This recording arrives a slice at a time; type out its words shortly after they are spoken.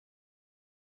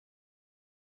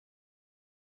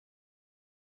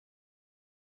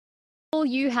all,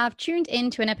 you have tuned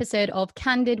in to an episode of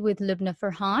Candid with Lubna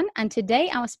Farhan, and today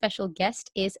our special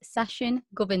guest is Sachin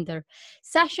Govinder.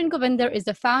 Sachin Govinder is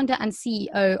the founder and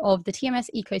CEO of the TMS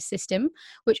ecosystem,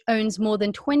 which owns more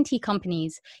than 20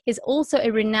 companies. He's also a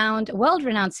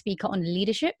world-renowned speaker on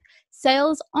leadership,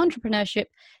 sales, entrepreneurship,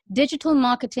 digital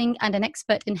marketing, and an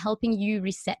expert in helping you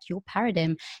reset your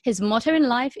paradigm. His motto in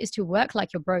life is to work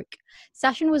like you're broke.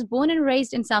 Sachin was born and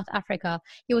raised in South Africa.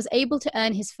 He was able to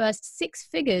earn his first 6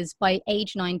 figures by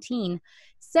age 19,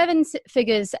 7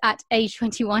 figures at age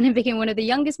 21, and became one of the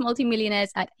youngest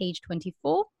multimillionaires at age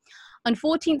 24. On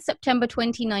 14th September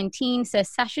 2019, Sir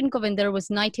Sachin Govinder was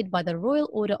knighted by the Royal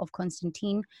Order of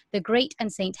Constantine the Great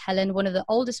and St. Helen, one of the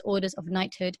oldest orders of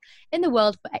knighthood in the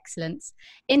world for excellence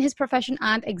in his profession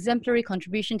and exemplary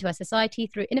contribution to our society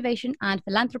through innovation and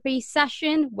philanthropy.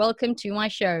 Sachin, welcome to my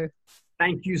show.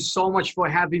 Thank you so much for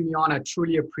having me on. I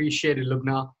truly appreciate it,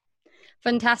 Lubna.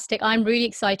 Fantastic. I'm really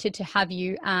excited to have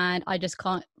you, and I just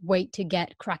can't wait to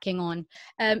get cracking on.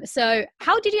 So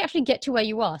how did you actually get to where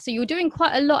you are? So you were doing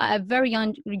quite a lot at a very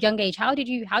young age. How did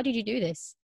you do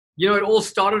this? You know, it all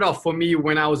started off for me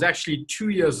when I was actually 2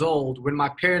 years old, when my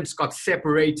parents got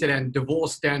separated and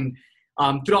divorced. And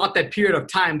throughout that period of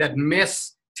time, that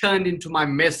mess turned into my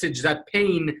message, that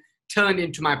pain turned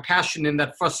into my passion, and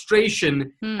that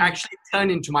frustration actually turned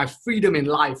into my freedom in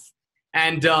life.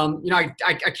 And,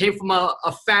 I came from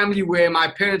a family where my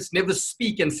parents never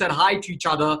speak and said hi to each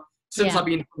other since I've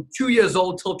been from 2 years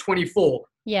old till 24.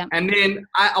 Yeah. And then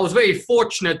I was very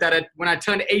fortunate that when I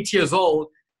turned 8 years old,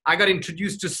 I got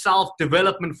introduced to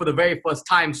self-development for the very first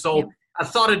time. So I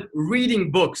started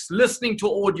reading books, listening to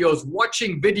audios,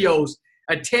 watching videos,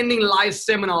 attending live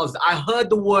seminars. I heard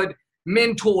the word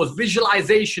mentors,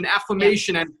 visualization,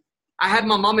 affirmation, and I had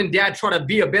my mom and dad try to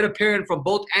be a better parent from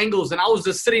both angles, and I was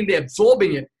just sitting there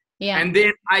absorbing it. Yeah. And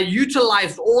then I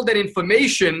utilized all that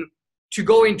information to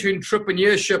go into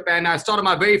entrepreneurship, and I started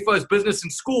my very first business in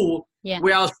school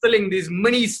where I was selling these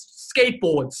mini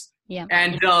skateboards. Yeah.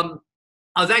 And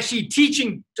I was actually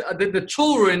teaching the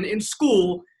children in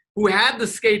school who had the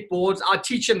skateboards. I'd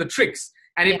teach them the tricks.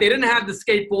 And if they didn't have the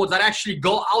skateboards, I'd actually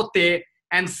go out there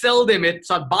and sell them it.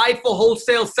 So I'd buy it for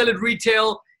wholesale, sell it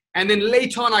retail. And then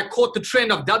later on, I caught the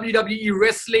trend of WWE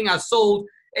wrestling. I sold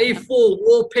A4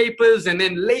 wallpapers. And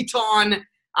then later on,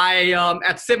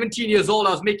 at 17 years old,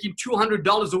 I was making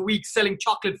 $200 a week selling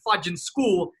chocolate fudge in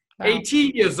school. Wow.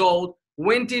 18 years old,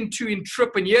 went into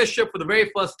entrepreneurship for the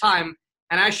very first time,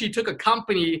 and actually took a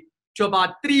company to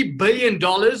about $3 billion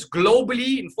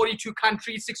globally in 42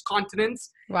 countries, 6 continents.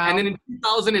 Wow. And then in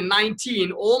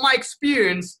 2019, all my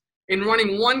experience in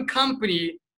running one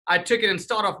company, I took it and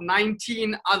started off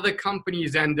 19 other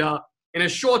companies. And in a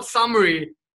short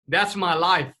summary, that's my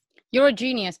life. You're a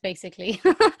genius, basically.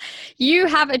 You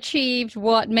have achieved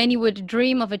what many would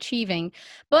dream of achieving.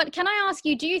 But can I ask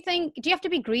you, do you have to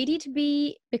be greedy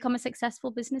to become a successful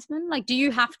businessman? Like, do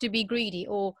you have to be greedy,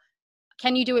 or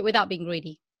can you do it without being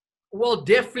greedy? Well,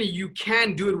 definitely you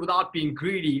can do it without being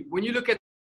greedy. When you look at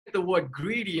the word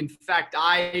greedy, in fact,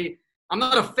 I'm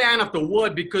not a fan of the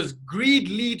word, because greed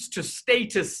leads to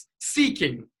status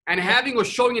seeking and having or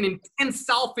showing an intense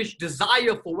selfish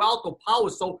desire for wealth or power.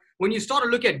 So when you start to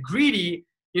look at greedy,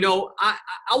 I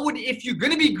would, if you're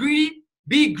going to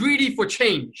be greedy for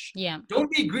change. Yeah.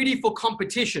 Don't be greedy for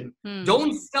competition.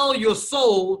 Don't sell your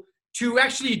soul to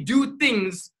actually do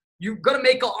things. You've got to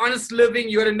make an honest living.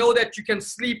 You got to know that you can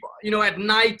sleep, at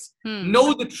night,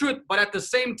 know the truth. But at the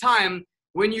same time,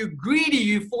 when you're greedy,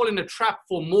 you fall in a trap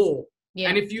for more. Yeah.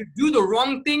 And if you do the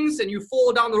wrong things and you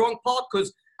fall down the wrong path,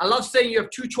 because I love saying you have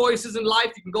 2 choices in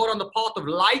life. You can go down the path of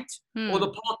light or the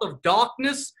path of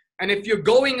darkness. And if you're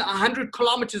going 100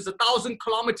 kilometers, 1,000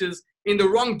 kilometers in the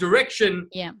wrong direction,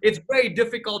 it's very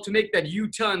difficult to make that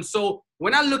U-turn. So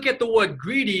when I look at the word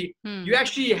greedy, you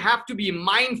actually have to be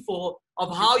mindful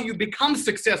of how you become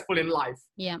successful in life.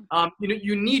 Yeah.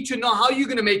 You need to know how you're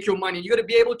going to make your money. You got to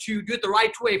be able to do it the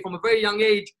right way from a very young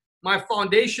age. My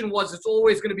foundation was it's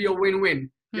always going to be a win-win.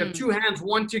 You have 2 hands,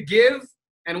 one to give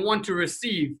and one to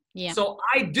receive. Yeah. So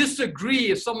I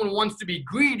disagree if someone wants to be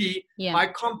greedy by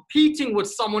competing with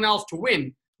someone else to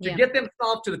win, to get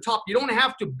themselves to the top. You don't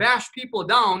have to bash people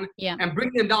down and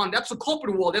bring them down. That's a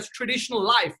corporate world. That's traditional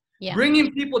life. Yeah.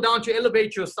 Bringing people down to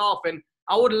elevate yourself. And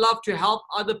I would love to help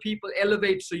other people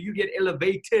elevate so you get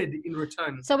elevated in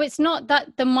return. So it's not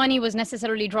that the money was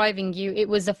necessarily driving you. It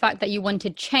was the fact that you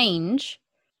wanted change.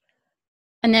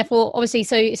 And therefore, obviously,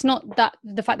 so it's not that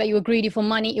the fact that you were greedy for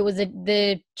money, it was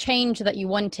the change that you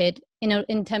wanted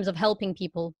in terms of helping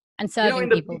people and serving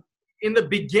people. In the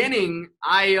beginning,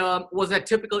 I was that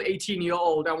typical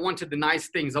 18-year-old. I wanted the nice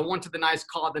things. I wanted the nice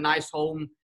car, the nice home.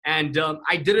 And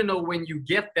I didn't know when you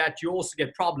get that, you also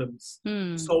get problems.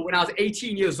 So when I was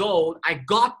 18 years old, I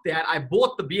got that. I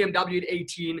bought the BMW at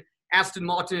 18, Aston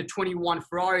Martin at 21,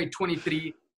 Ferrari at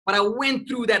 23. But I went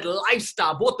through that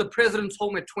lifestyle. Bought the president's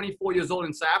home at 24 years old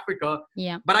in South Africa.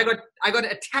 Yeah. But I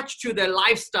got attached to their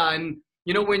lifestyle. And,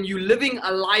 you know, when you're living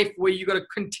a life where you got to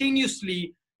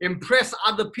continuously impress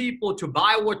other people to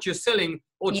buy what you're selling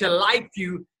or to like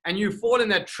you, and you fall in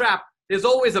that trap, there's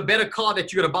always a better car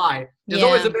that you're going to buy. There's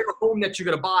always a better home that you're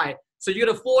going to buy. So you're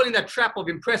going to fall in that trap of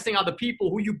impressing other people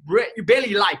who you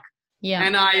barely like. Yeah.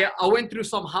 And I went through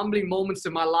some humbling moments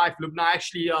in my life. Lubna,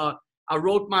 actually, I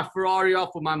wrote my Ferrari off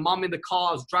with my mom in the car.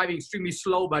 I was driving extremely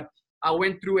slow, but I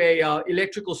went through a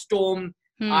electrical storm.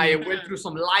 I went through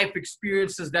some life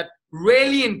experiences that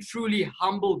really and truly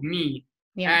humbled me.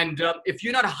 Yeah. And if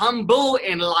you're not humble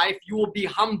in life, you will be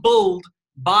humbled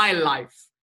by life.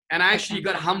 And I actually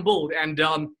got humbled. And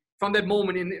from that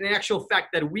moment, in actual fact,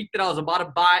 that week that I was about to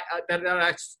buy, that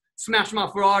I smashed my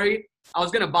Ferrari, I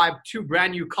was going to buy 2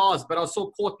 brand new cars, but I was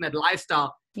so caught in that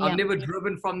lifestyle. Yeah. I've never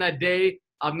driven from that day.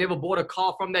 I've never bought a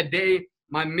car from that day.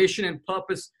 My mission and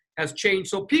purpose has changed.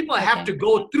 So people have to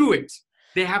go through it.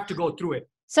 They have to go through it.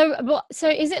 So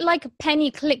is it like a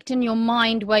penny clicked in your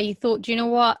mind where you thought, do you know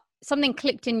what? Something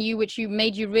clicked in you, which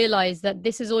made you realize that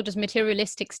this is all just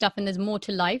materialistic stuff and there's more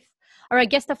to life? Or I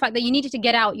guess the fact that you needed to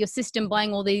get out your system,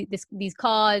 buying all these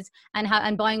cars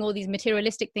and buying all these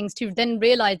materialistic things to then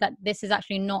realize that this is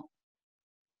actually not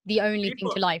the only thing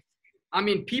to life. I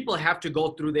mean, people have to go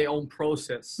through their own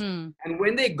process. And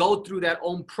when they go through their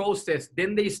own process,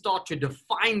 then they start to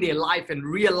define their life and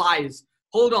realize,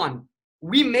 hold on,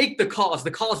 we make the cars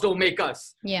don't make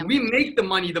us. Yeah. We make the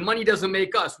money doesn't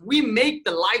make us. We make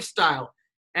the lifestyle.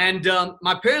 And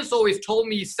my parents always told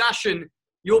me, Sachin,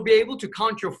 you'll be able to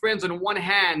count your friends on one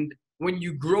hand when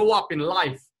you grow up in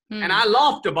life. And I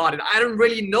laughed about it. I don't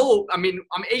really know. I mean,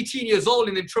 I'm 18 years old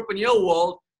in the entrepreneur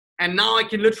world, and now I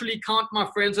can literally count my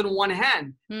friends on one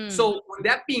hand. So with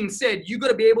that being said, you got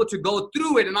to be able to go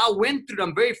through it. And I went through it.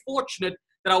 I'm very fortunate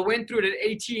that I went through it at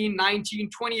 18, 19,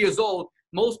 20 years old.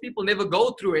 Most people never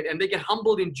go through it, and they get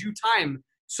humbled in due time.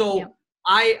 So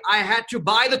I had to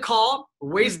buy the car,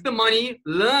 waste the money,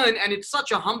 learn. And it's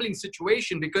such a humbling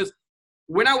situation because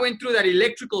when I went through that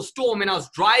electrical storm and I was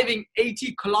driving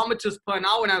 80 kilometers per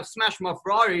hour and I smashed my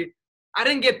Ferrari, I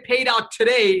didn't get paid out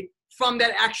today from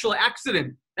that actual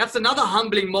accident. That's another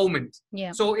humbling moment.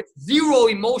 Yeah. So it's zero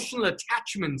emotional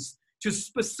attachments to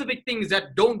specific things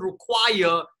that don't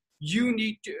require you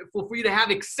need to, for you to have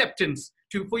acceptance,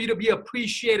 for you to be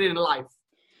appreciated in life.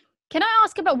 Can I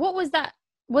ask about what was that?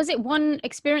 Was it one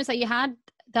experience that you had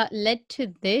that led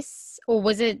to this, or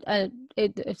was it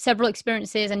several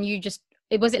experiences and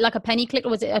was it like a penny click, or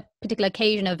was it a particular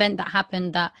occasion, event that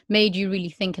happened that made you really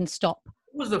think and stop?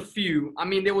 It was a few. I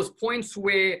mean, there was points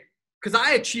where, because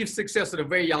I achieved success at a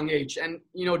very young age, and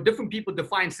you know, different people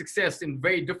define success in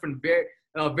very different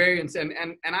variants, and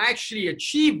I actually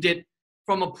achieved it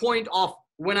from a point of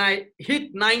when I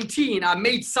hit 19, I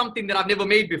made something that I've never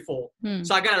made before.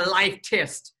 So I got a life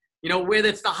test. You know, whether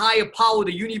it's the higher power,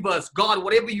 the universe, God,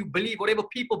 whatever you believe, whatever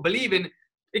people believe in,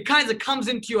 it kind of comes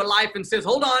into your life and says,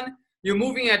 hold on, you're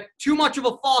moving at too much of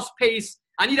a fast pace.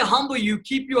 I need to humble you,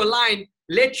 keep you aligned,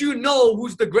 let you know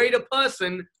who's the greater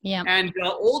person. Yeah. And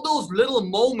all those little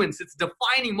moments, it's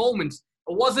defining moments.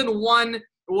 It wasn't one, it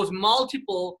was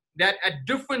multiple that at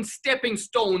different stepping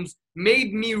stones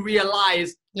made me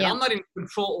realize that I'm not in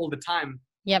control all the time.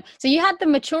 Yeah. So you had the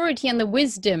maturity and the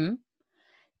wisdom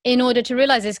in order to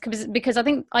realize this, because I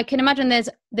think I can imagine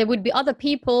there would be other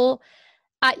people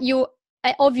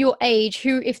of your age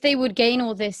who, if they would gain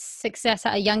all this success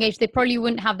at a young age, they probably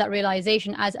wouldn't have that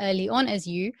realization as early on as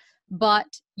you, but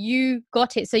you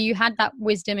got it. So you had that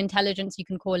wisdom, intelligence, you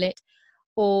can call it,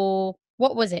 or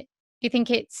what was it? Do you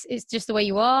think it's just the way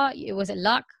you are? Was it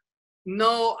luck?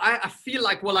 No, I feel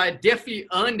like, well, I definitely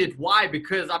earned it. Why?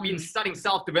 Because I've been studying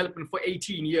self-development for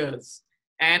 18 years.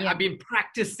 And I've been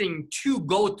practicing to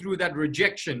go through that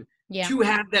rejection, to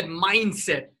have that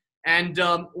mindset. And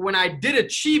when I did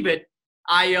achieve it,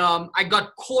 I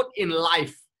got caught in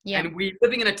life. Yeah. And we're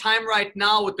living in a time right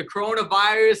now with the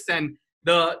coronavirus and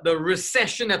the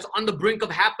recession that's on the brink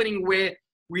of happening, where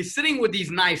we're sitting with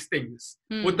these nice things,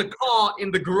 with the car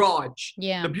in the garage,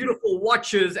 the beautiful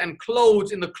watches and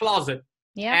clothes in the closet.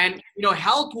 Yeah. And, you know,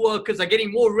 health workers are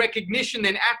getting more recognition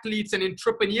than athletes and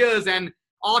entrepreneurs and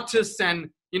artists and,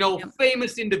 you know,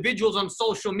 famous individuals on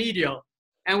social media.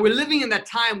 And we're living in that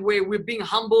time where we're being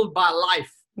humbled by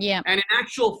life. Yeah. And in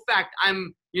actual fact,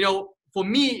 for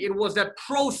me, it was that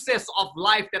process of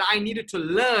life that I needed to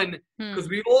learn, because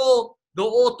we all the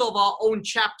author of our own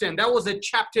chapter. And that was a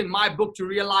chapter in my book to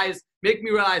make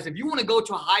me realize if you want to go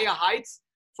to higher heights,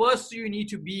 first you need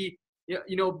to be, you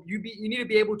need to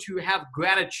be able to have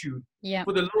gratitude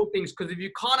for the little things. Because if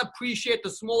you can't appreciate the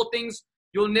small things,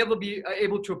 you'll never be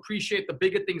able to appreciate the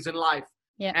bigger things in life.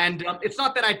 Yeah. And it's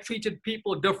not that I treated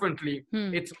people differently.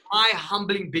 It's my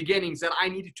humbling beginnings that I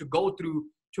needed to go through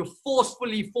to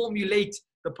forcefully formulate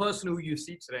the person who you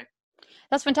see today.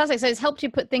 That's fantastic. So it's helped you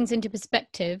put things into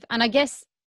perspective. And I guess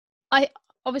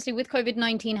obviously with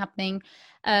COVID-19 happening,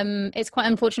 it's quite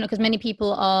unfortunate because many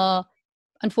people are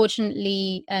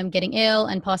unfortunately getting ill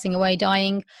and passing away,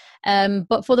 dying.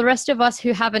 But for the rest of us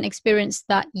who haven't experienced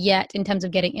that yet in terms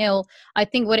of getting ill, I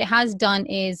think what it has done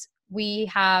is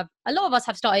a lot of us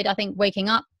have started, I think, waking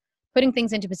up, putting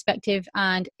things into perspective,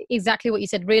 and exactly what you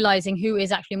said, realizing who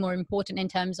is actually more important in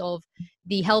terms of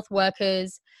the health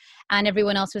workers and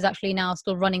everyone else who's actually now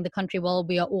still running the country while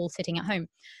we are all sitting at home.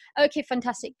 Okay,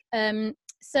 fantastic.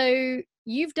 So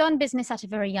you've done business at a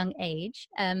very young age.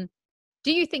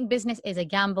 Do you think business is a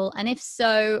gamble? And if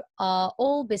so, are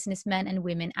all businessmen and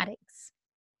women addicts?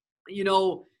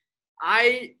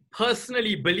 I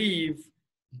personally believe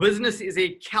business is a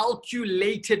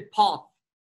calculated path.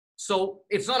 So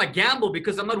it's not a gamble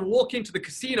because I'm not walking to the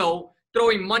casino,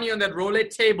 throwing money on that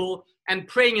roulette table and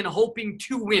praying and hoping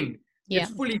to win. Yeah.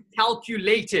 It's fully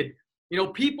calculated.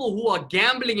 People who are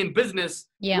gambling in business,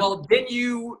 well, then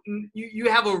you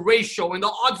have a ratio and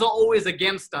the odds are always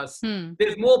against us.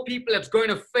 There's more people that's going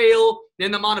to fail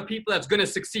than the amount of people that's going to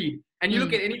succeed. And you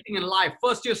look at anything in life,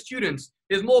 first year students,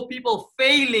 there's more people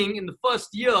failing in the first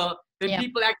year than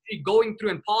people actually going through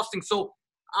and passing. So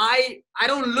I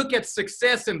don't look at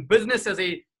success in business as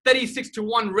a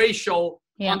 36-1 ratio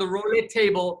on the roulette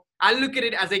table. I look at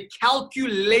it as a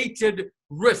calculated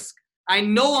risk. I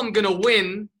know I'm going to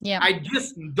win. I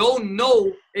just don't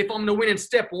know if I'm going to win in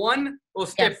step 1 or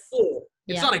step 4.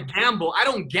 It's not a gamble. I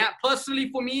don't personally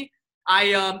for me, I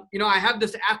have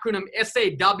this acronym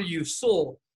SAW,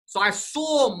 SAW. So I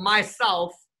saw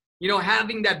myself,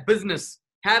 having that business,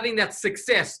 having that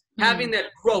success, having that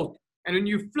growth. And when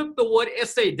you flip the word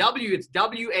SAW, it's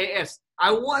WAS.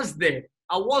 I was there.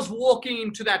 I was walking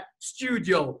into that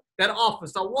studio, that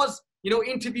office. I was,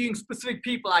 interviewing specific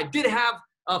people. I did have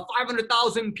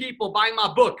 500,000 people buying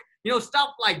my book, stuff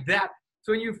like that.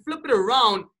 So when you flip it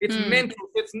around, it's mental.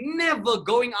 It's never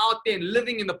going out there and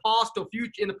living in the past or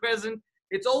future, in the present.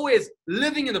 It's always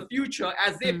living in the future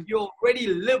as if you already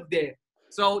lived there.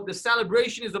 So the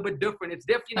celebration is a bit different. It's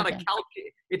definitely not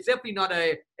it's definitely not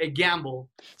a gamble.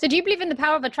 So do you believe in the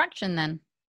power of attraction then?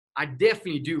 I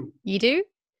definitely do. You do?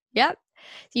 Yep.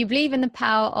 So you believe in the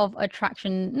power of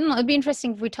attraction. It'd be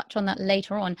interesting if we touch on that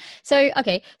later on. So,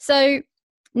 okay. So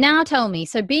now tell me,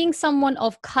 so being someone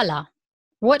of color,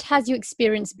 what has your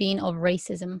experience been of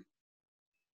racism?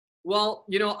 Well,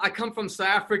 I come from South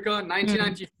Africa,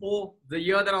 1994, the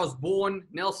year that I was born.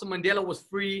 Nelson Mandela was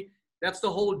free. That's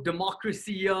the whole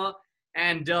democracy year.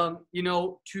 And,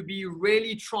 to be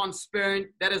really transparent,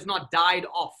 that has not died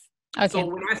off. Okay. So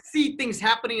when I see things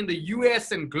happening in the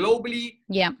US and globally,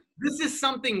 this is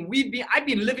something I've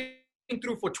been living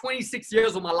through for 26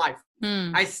 years of my life.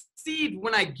 I see it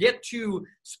when I get to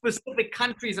specific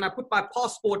countries and I put my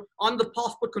passport on the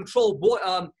passport control board,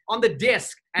 on the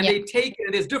desk, and they take it,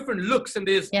 and there's different looks and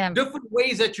there's different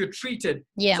ways that you're treated.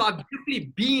 So I've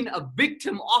definitely been a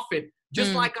victim of it,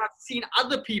 just like I've seen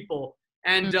other people.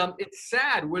 And it's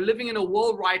sad. We're living in a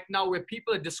world right now where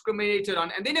people are discriminated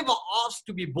on, and they never asked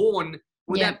to be born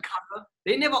with that color.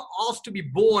 They never asked to be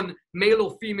born male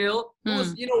or female. It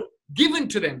was, given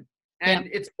to them. And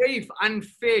it's very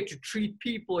unfair to treat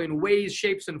people in ways,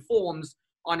 shapes, and forms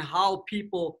on how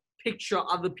people picture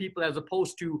other people as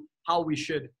opposed to how we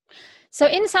should. So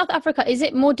in South Africa, is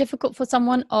it more difficult for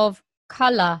someone of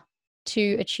color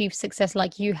to achieve success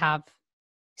like you have?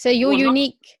 So you're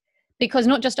unique because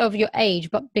not just of your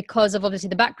age, but because of obviously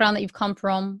the background that you've come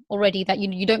from already, that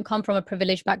you don't come from a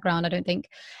privileged background, I don't think.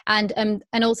 And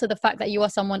also the fact that you are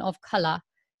someone of color.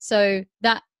 So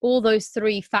that all those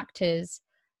three factors,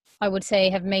 I would say,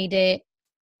 have made it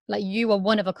like you are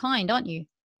one of a kind, aren't you?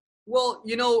 Well,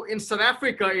 in South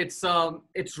Africa,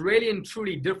 it's really and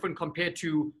truly different compared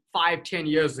to 5-10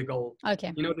 years ago.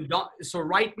 Okay. So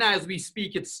right now, as we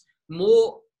speak, it's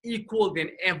more equal than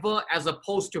ever as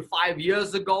opposed to 5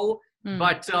 years ago.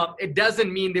 But it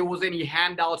doesn't mean there was any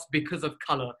handouts because of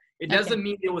color. It doesn't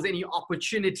mean there was any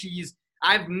opportunities.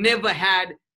 I've never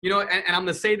had, and I'm going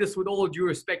to say this with all due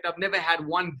respect, I've never had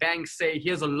one bank say,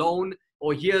 here's a loan,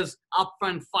 or here's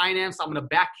upfront finance, I'm going to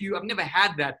back you. I've never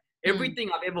had that. Everything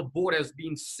I've ever bought has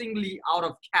been singly out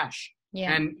of cash.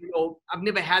 And, I've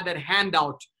never had that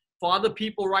handout For other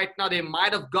people right now, they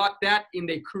might have got that in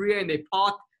their career, in their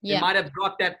path. They might have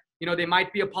got that, they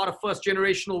might be a part of first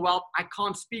generational wealth. I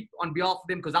can't speak on behalf of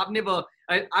them because I've never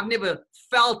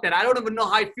felt that. I don't even know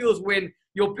how it feels when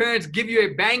your parents give you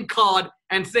a bank card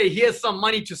and say, here's some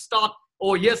money to start,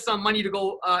 or here's some money to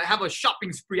go have a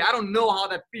shopping spree. I don't know how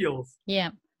that feels. Yeah.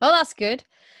 Well, that's good.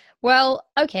 Well,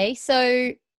 okay.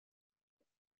 So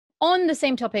on the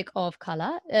same topic of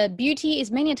color, beauty is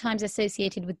many times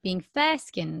associated with being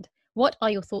fair-skinned. What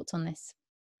are your thoughts on this?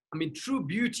 I mean, true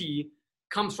beauty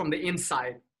comes from the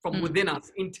inside, from within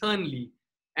us, internally.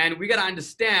 And we got to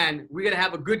understand, we got to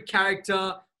have a good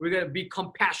character. We got to be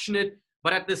compassionate.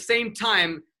 But at the same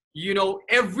time,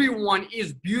 everyone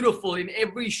is beautiful in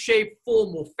every shape,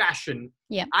 form, or fashion.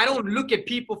 Yeah. I don't look at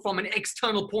people from an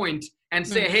external point and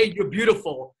say, hey, you're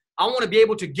beautiful. I want to be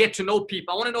able to get to know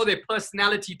people. I want to know their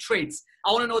personality traits.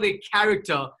 I want to know their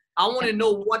character. I want to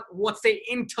know what's their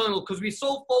internal, because we're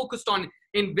so focused on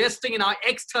investing in our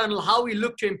external, how we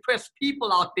look to impress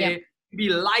people out there, to be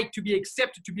liked, to be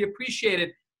accepted, to be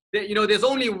appreciated. That, there's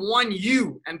only one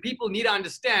you, and people need to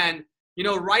understand,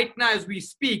 right now as we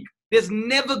speak, there's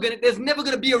never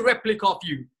gonna be a replica of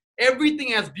you.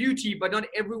 Everything has beauty, but not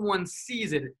everyone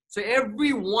sees it. So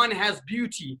everyone has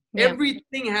beauty. Yeah.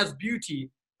 Everything has beauty.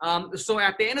 So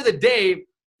at the end of the day,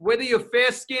 whether you're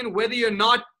fair-skinned, whether you're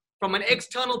not, from an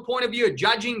external point of view, you're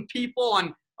judging people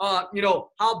on,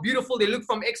 how beautiful they look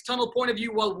from external point of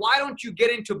view. Well, why don't you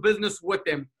get into business with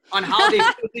them on how they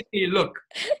physically look?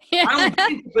 Yeah. I don't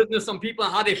get into business on people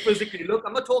on how they physically look.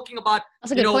 I'm not talking about,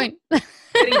 that's a good point.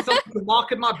 getting something to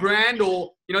market my brand,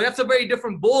 or, that's a very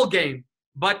different ball game.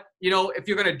 But, if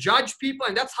you're going to judge people,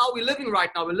 and that's how we're living right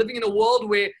now. We're living in a world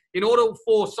where in order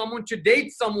for someone to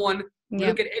date someone, we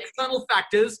look at external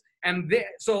factors. And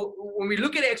so when we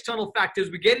look at external factors,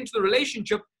 we get into the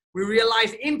relationship, we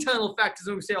realize internal factors,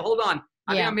 and we say, hold on,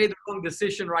 I think I made the wrong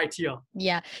decision right here.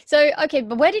 Yeah. So, okay,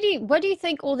 but where do you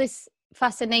think all this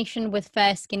fascination with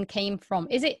fair skin came from?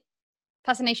 Is it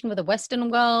fascination with the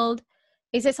Western world?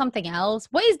 Is it something else?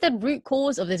 What is the root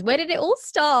cause of this? Where did it all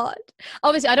start?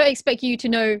 Obviously, I don't expect you to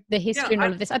know the history and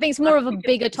all of this. I think it's more of a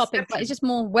bigger topic, but it's just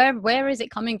more, where is it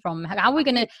coming from? How are we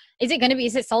going to,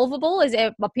 is it solvable?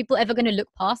 Are people ever going to look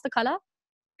past the color?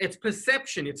 It's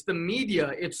perception. It's the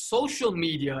media. It's social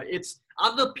media. It's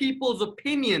other people's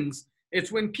opinions.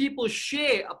 It's when people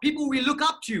share, people we look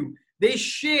up to, they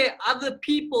share other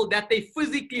people that they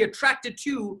physically attracted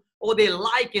to or they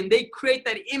like, and they create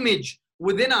that image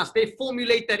within us. They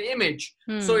formulate that image.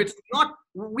 So it's not,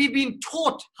 we've been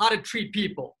taught how to treat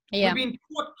people. We've been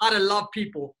taught how to love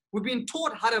people. We've been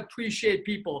taught how to appreciate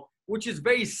people, which is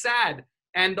very sad.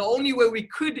 And the only way we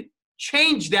could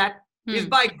change that is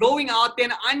by going out there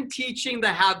and unteaching the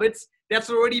habits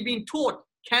that's already been taught.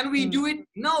 Can we do it?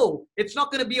 No, it's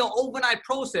not going to be an overnight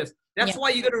process. That's why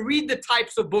you got to read the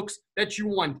types of books that you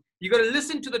want. You got to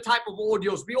listen to the type of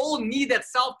audios. We all need that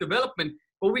self-development,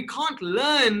 but we can't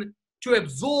learn to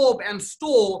absorb and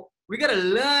store. We got to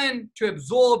learn to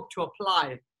absorb, to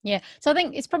apply. Yeah. So I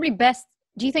think it's probably best.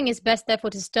 Do you think it's best, therefore,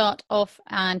 to start off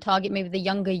and target maybe the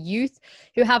younger youth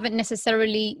who haven't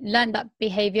necessarily learned that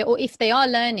behavior, or if they are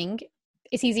learning,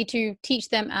 it's easy to teach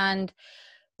them and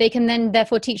they can then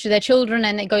therefore teach to their children,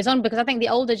 and it goes on? Because I think the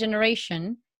older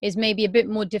generation is maybe a bit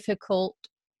more difficult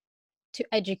to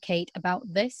educate about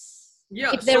this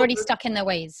if they're already stuck in their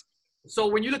ways. So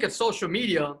when you look at social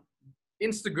media,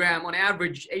 Instagram, on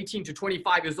average, 18 to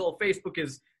 25 years old. Facebook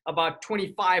is about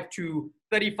 25 to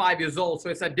 35 years old. So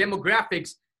it's that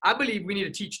demographics. I believe we need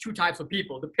to teach two types of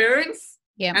people, the parents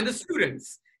and the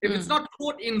students. If it's not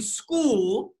taught in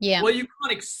school, well, you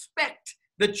can't expect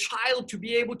the child to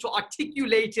be able to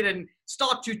articulate it and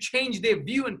start to change their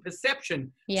view and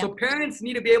perception. So parents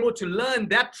need to be able to learn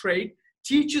that trait.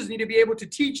 Teachers need to be able to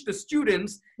teach the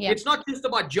students. It's not just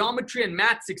about geometry and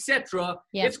maths, etc.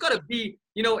 It's got to be,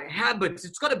 habits.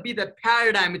 It's got to be that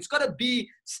paradigm. It's got to be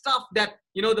stuff that,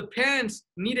 the parents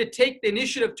need to take the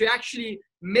initiative to actually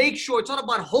make sure. It's not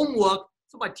about homework.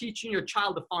 It's about teaching your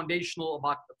child the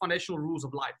foundational rules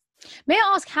of life. May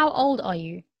I ask, how old are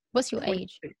you? What's your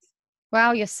age?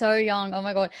 Wow, you're so young. Oh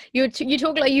my God. You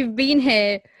talk like you've been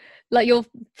here, like you're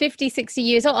 50, 60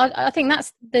 years old. I think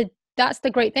that's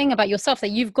the great thing about yourself,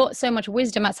 that you've got so much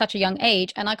wisdom at such a young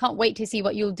age, and I can't wait to see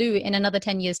what you'll do in another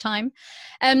 10 years time.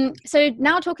 So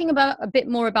now talking about a bit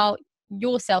more about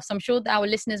yourself. So I'm sure that our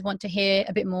listeners want to hear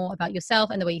a bit more about yourself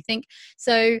and the way you think.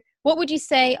 So what would you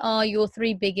say are your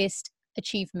three biggest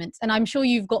achievements? And I'm sure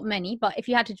you've got many, but if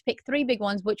you had to pick three big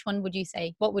ones, which one would you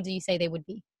say? What would you say they would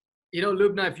be?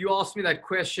 Lubna, if you asked me that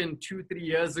question 2-3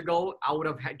 years ago, I would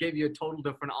have gave you a total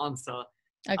different answer.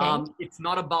 Okay. It's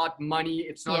not about money.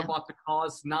 It's not Yeah. about the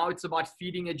cause. Now it's about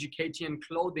feeding, educating, and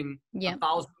clothing Yeah.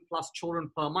 1,000+ children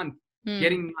per month. Mm.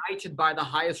 Getting knighted by the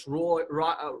highest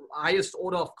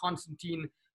order of Constantine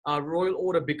royal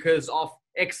order because of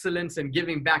excellence and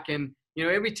giving back. And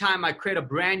every time I create a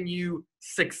brand new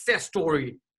success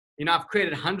story, I've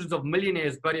created hundreds of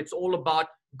millionaires, but it's all about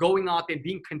going out there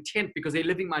being content because they're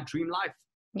living my dream life.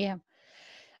 Yeah.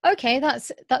 Okay,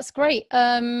 that's great.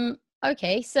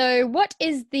 Okay, so what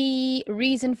is the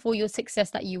reason for your success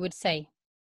that you would say?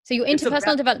 So you're into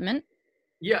personal development?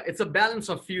 Yeah, it's a balance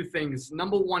of few things.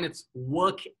 Number one, it's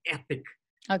work ethic.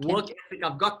 Okay. Work ethic.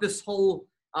 I've got this whole,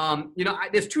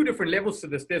 there's two different levels to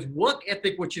this. There's work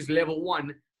ethic, which is level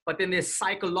one, but then there's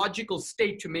psychological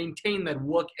state to maintain that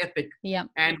work ethic. Yeah.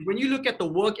 And when you look at the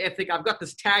work ethic, I've got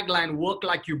this tagline, work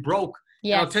like you broke.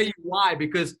 Yes. And I'll tell you why,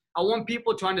 because I want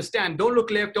people to understand, don't look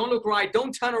left, don't look right,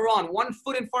 don't turn around, one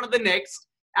foot in front of the next,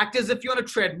 act as if you're on a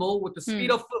treadmill with the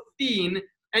speed of 15,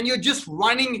 and you're just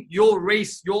running your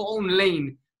race, your own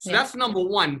lane. So that's number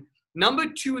one. Number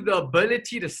two, the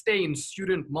ability to stay in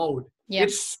student mode. Yeah.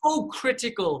 It's so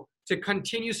critical to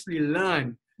continuously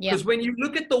learn. Because Yeah. when you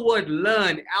look at the word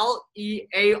learn,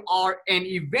 L-E-A-R-N,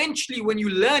 eventually when you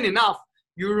learn enough,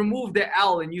 you remove the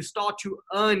L and you start to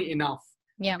earn enough.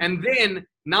 Yeah. And then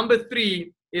number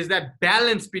three is that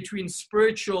balance between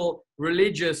spiritual,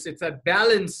 religious. It's a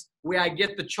balance where I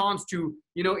get the chance to,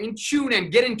 in tune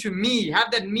and get into me,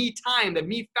 have that me time, that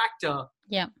me factor.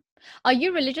 Yeah. Are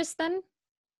you religious then?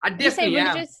 I definitely am.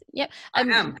 Religious? Yeah. I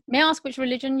am. May I ask which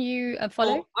religion you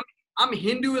follow? Oh, I'm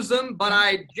Hinduism, but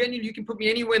I genuinely, you can put me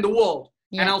anywhere in the world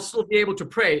and I'll still be able to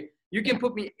pray. You can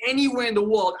put me anywhere in the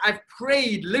world. I've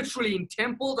prayed literally in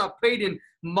temples. I've prayed in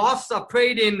mosques. I've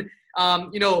prayed in,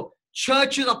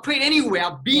 churches. I've prayed anywhere.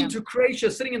 I've been to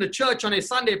Croatia, sitting in the church on a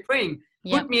Sunday praying.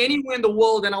 Put me anywhere in the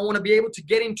world and I want to be able to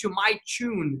get into my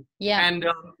tune. Yeah. And,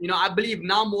 I believe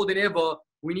now more than ever,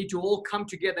 we need to all come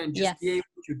together and just be able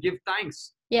to give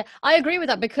thanks. Yeah, I agree with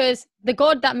that because the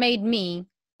God that made me,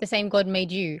 the same God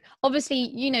made you.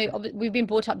 Obviously, we've been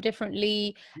brought up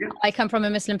differently. Yeah. I come from a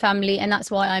Muslim family and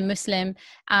that's why I'm Muslim.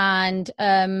 And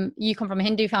you come from a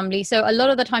Hindu family. So a lot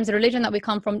of the times the religion that we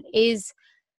come from is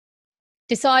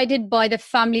decided by the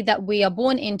family that we are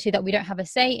born into, that we don't have a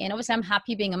say in. Obviously, I'm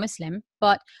happy being a Muslim,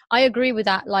 but I agree with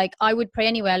that. Like I would pray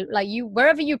anywhere, like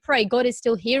wherever you pray, God is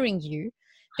still hearing you.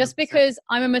 Just because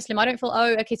I'm a Muslim, I don't feel,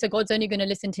 okay, so God's only going to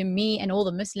listen to me and all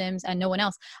the Muslims and no one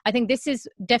else. I think this is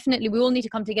definitely, we all need to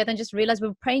come together and just realize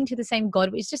we're praying to the same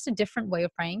God. It's just a different way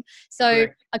of praying. So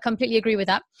I completely agree with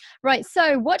that. Right.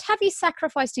 So what have you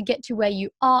sacrificed to get to where you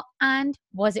are and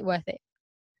was it worth it?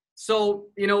 So,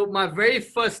 my very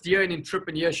first year in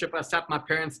entrepreneurship, I sat my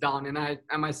parents down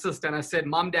and my sister, and I said,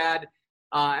 Mom, Dad,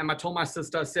 and I told my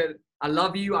sister, I said, I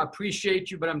love you. I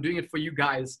appreciate you, but I'm doing it for you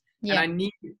guys. Yeah. And I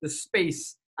need the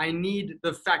space. I need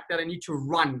the fact that I need to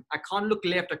run. I can't look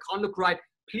left. I can't look right.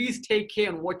 Please take care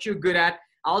on what you're good at.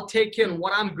 I'll take care on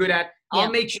what I'm good at. I'll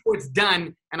make sure it's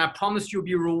done. And I promise you'll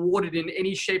be rewarded in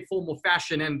any shape, form, or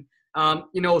fashion. And,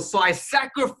 so I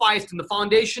sacrificed in the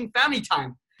foundation family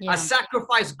time. Yeah. I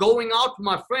sacrificed going out with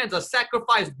my friends. I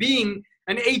sacrificed being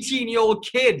an 18-year-old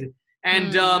kid.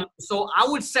 And so I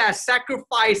would say I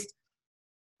sacrificed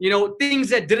things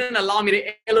that didn't allow me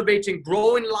to elevate and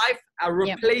grow in life. I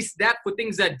replaced that for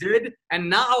things that did. And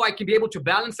now I can be able to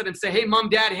balance it and say, hey, Mom,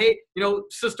 Dad, hey,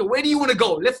 sister, where do you want to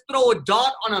go? Let's throw a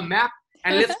dot on a map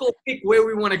and let's go pick where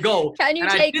we want to go. Can you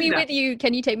take me with you?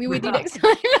 Can you take me with you next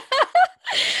time?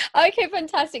 Okay,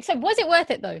 fantastic. So was it worth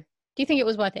it though? Do you think it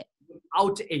was worth it?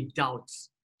 Without a doubt.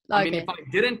 I mean, if I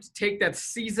didn't take that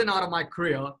season out of my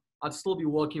career, I'd still be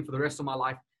working for the rest of my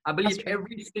life. I believe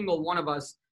every single one of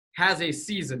us has a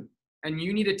season and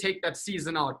you need to take that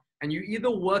season out and you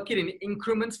either work it in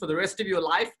increments for the rest of your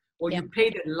life or you pay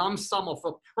that lump sum of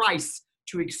a price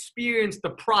to experience the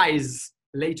prize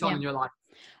later on in your life.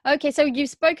 Okay, so you've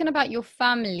spoken about your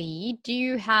family. Do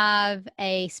you have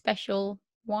a special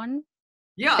one?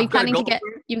 Yeah. Are you planning to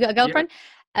you've got a girlfriend?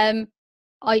 Yeah.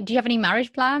 Do you have any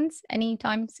marriage plans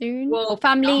anytime soon? Or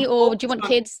family, or do you want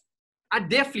kids? I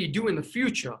definitely do in the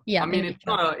future. Yeah, I mean, it's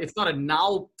not a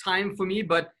now time for me,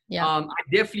 but I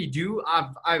definitely do.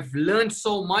 I've learned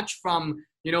so much from,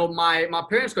 my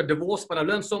parents got divorced, but I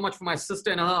learned so much from my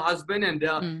sister and her husband,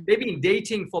 and they've been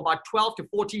dating for about 12 to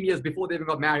 14 years before they even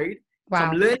got married. Wow. So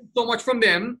I'm learning so much from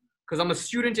them because I'm a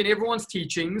student in everyone's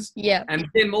teachings. Yeah. And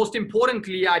then most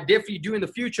importantly, I definitely do in the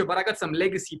future, but I got some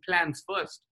legacy plans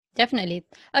first. Definitely.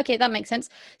 Okay, that makes sense.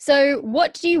 So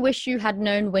what do you wish you had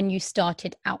known when you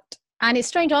started out? And it's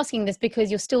strange asking this because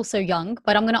you're still so young,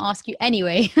 but I'm going to ask you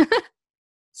anyway.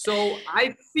 So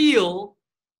I feel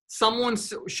someone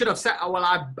should have said, well,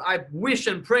 I wish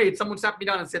and prayed, someone sat me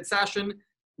down and said, Sachin,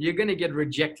 you're going to get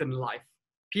rejected in life.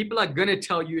 People are going to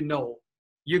tell you no.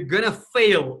 You're going to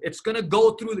fail. It's going to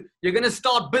go through, you're going to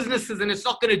start businesses and it's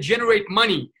not going to generate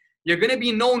money. You're going to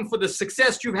be known for the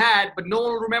success you've had, but no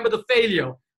one will remember the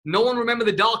failure. No one will remember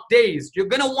the dark days. You're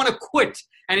going to want to quit.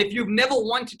 And if you've never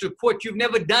wanted to quit, you've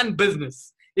never done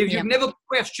business. If you've never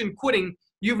questioned quitting,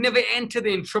 you've never entered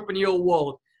the entrepreneurial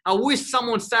world. I wish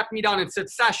someone sat me down and said,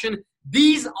 Sachin,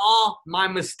 these are my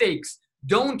mistakes.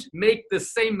 Don't make the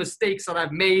same mistakes that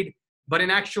I've made. But in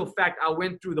actual fact, I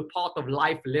went through the path of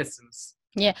life lessons.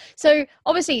 Yeah. So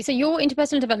obviously, so you're into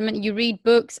personal development, you read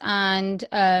books and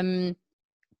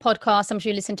podcasts. I'm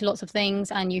sure you listen to lots of things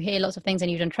and you hear lots of things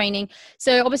and you've done training.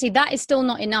 So obviously that is still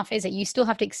not enough, is it? You still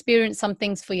have to experience some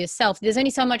things for yourself. There's only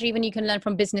so much even you can learn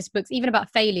from business books, even about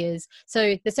failures.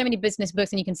 So there's so many business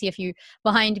books and you can see a few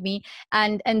behind me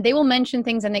and they will mention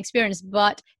things and experience,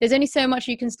 but there's only so much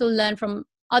you can still learn from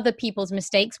other people's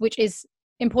mistakes, which is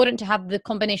important to have the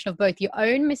combination of both your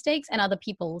own mistakes and other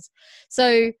people's.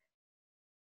 So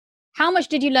how much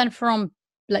did you learn from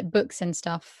like books and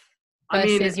stuff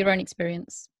versus your own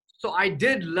experience? So I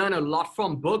did learn a lot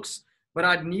from books, but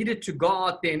I needed to go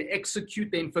out there and execute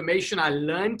the information I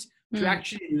learned to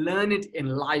actually learn it in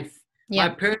life. My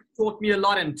parents taught me a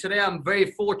lot, and today I'm very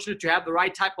fortunate to have the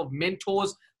right type of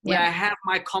mentors where I have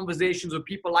my conversations with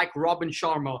people like Robin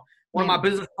Sharma. One of my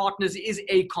business partners is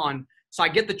Akon. So I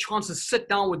get the chance to sit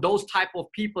down with those type of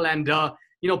people and,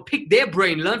 pick their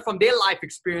brain, learn from their life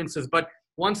experiences. But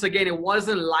once again, it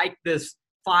wasn't like this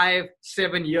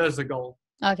 5-7 years ago.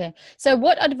 Okay. So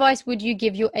what advice would you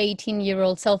give your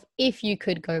 18-year-old self if you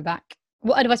could go back?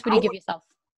 What advice would you give yourself?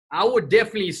 I would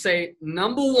definitely say,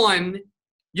 number one,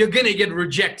 you're going to get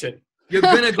rejected. You're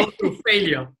going to go through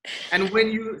failure. And when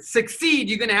you succeed,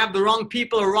 you're going to have the wrong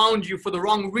people around you for the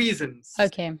wrong reasons.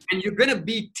 Okay. And you're going to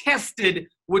be tested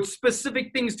with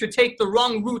specific things to take the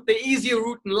wrong route, the easier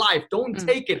route in life. Don't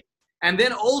take it. And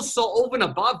then also over and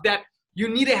above that, you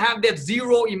need to have that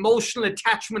zero emotional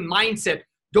attachment mindset.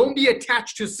 Don't be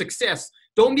attached to success.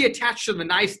 Don't be attached to the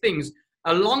nice things.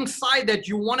 Alongside that,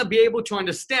 you want to be able to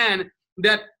understand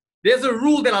that there's a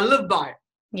rule that I live by.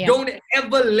 Yeah. Don't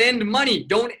ever lend money.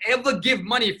 Don't ever give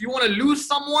money. If you want to lose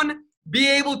someone, be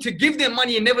able to give them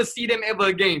money and never see them ever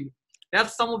again.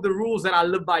 That's some of the rules that I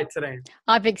live by today.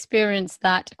 I've experienced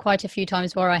that quite a few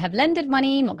times where I have lended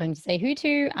money, I'm not going to say who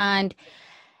to, and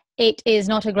it is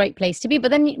not a great place to be.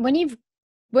 But then when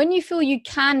you feel you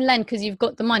can lend because you've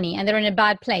got the money and they're in a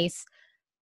bad place,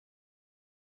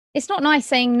 it's not nice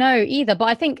saying no either. But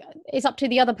I think it's up to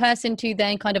the other person to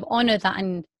then kind of honor that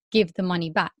and give the money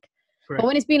back. Correct. But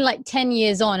when it's been like 10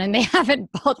 years on and they haven't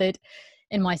bothered,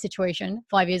 in my situation,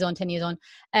 5 years on, 10 years on,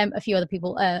 a few other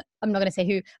people, I'm not going to say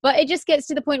who, but it just gets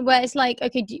to the point where it's like,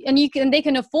 okay, and they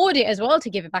can afford it as well to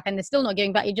give it back and they're still not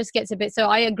giving back. It just gets a bit, so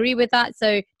I agree with that.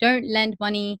 So don't lend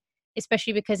money,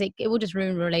 especially because it will just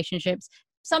ruin relationships.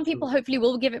 Some people hopefully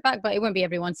will give it back, but it won't be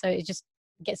everyone. So it just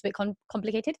gets a bit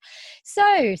complicated. So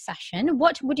Sachin,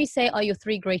 what would you say are your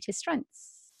 3 greatest strengths?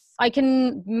 I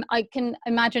can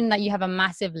imagine that you have a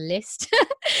massive list,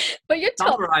 but your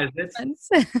top strengths.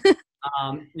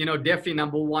 Definitely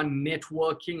number one,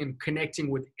 networking and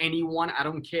connecting with anyone. I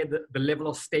don't care the level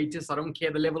of status. I don't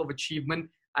care the level of achievement.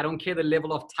 I don't care the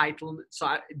level of title. So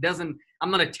I'm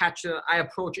not attached to it. I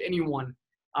approach anyone.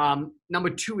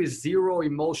 Number 2 is zero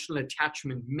emotional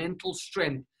attachment, mental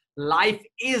strength. Life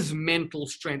is mental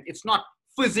strength. It's not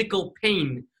physical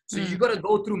pain. So you got to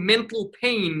go through mental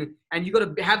pain and you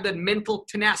got to have that mental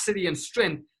tenacity and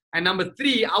strength. And number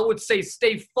 3, I would say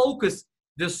stay focused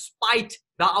despite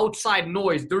the outside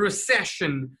noise, the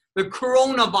recession, the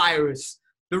coronavirus,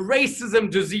 the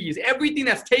racism disease, everything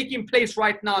that's taking place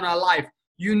right now in our life.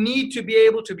 You need to be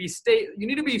able to you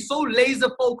need to be so laser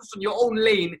focused on your own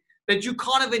lane that you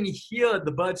can't even hear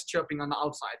the birds chirping on the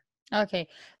outside. Okay,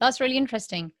 that's really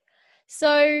interesting.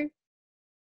 So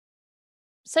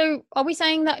are we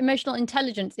saying that emotional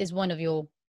intelligence is one of your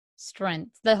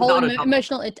strengths? The whole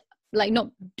emotional,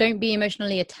 don't be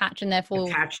emotionally attached, and therefore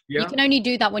you can only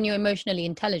do that when you're emotionally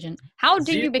intelligent. How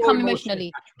do you become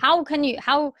emotionally? How can you?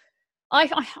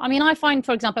 I find,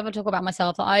 for example, if I talk about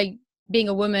myself, being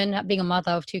a woman, being a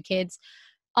mother of 2 kids,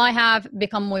 I have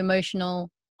become more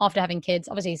emotional after having kids.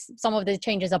 Obviously, some of the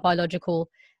changes are biological,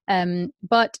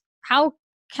 but how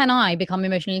can I become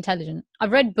emotionally intelligent?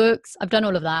 I've read books, I've done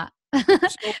all of that.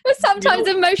 But sometimes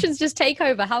emotions just take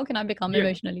over. How can I become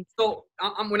emotionally? So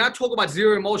when I talk about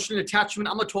zero emotional attachment,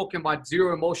 I'm not talking about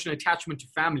zero emotional attachment to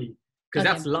family, because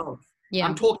that's love. Yeah.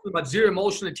 I'm talking about zero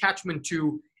emotional attachment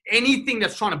to anything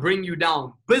that's trying to bring you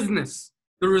down. Business,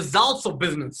 the results of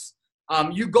business.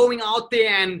 You going out there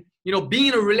and, being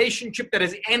in a relationship that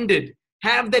has ended.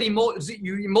 Have that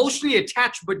you emotionally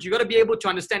attached, but you got to be able to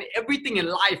understand everything in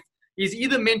life is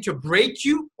either meant to break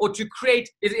you or to create,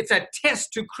 it's a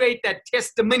test to create that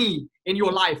testimony in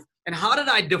your life. And how did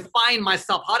I define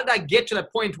myself? How did I get to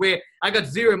that point where I got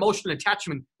zero emotional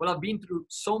attachment? Well, I've been through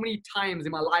so many times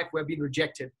in my life where I've been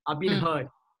rejected. I've been hurt.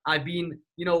 I've been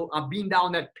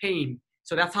down that pain.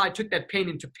 So that's how I took that pain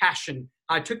into passion.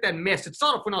 I took that mess. It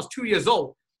started off when I was 2 years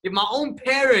old. If my own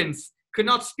parents could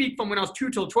not speak from when I was 2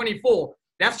 till 24,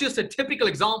 that's just a typical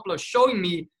example of showing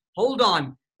me, hold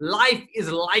on, life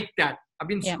is like that. I've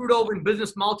been screwed over in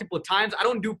business multiple times. I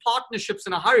don't do partnerships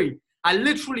in a hurry. I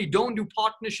literally don't do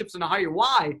partnerships in a hurry.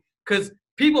 Why? Because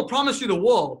people promise you the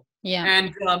world. Yeah.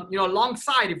 And,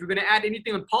 alongside, if you're going to add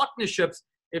anything on partnerships,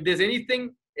 if there's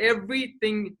anything,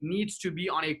 everything needs to be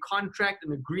on a contract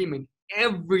and agreement.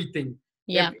 Everything.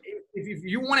 Yeah. If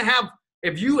you want to have,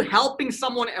 if you helping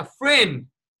someone, a friend,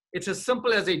 it's as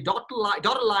simple as a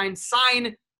dotted line,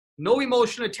 sign, no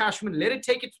emotional attachment, let it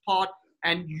take its part,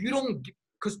 and you don't,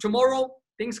 because tomorrow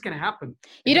things can happen.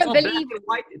 You don't believe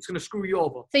white, it's going to screw you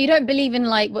over. So you don't believe in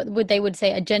like what they would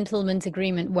say a gentleman's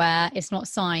agreement where it's not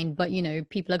signed, but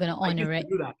people are going to honor it.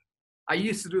 I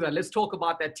used to do that. Let's talk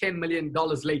about that $10 million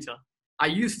later. I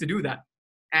used to do that.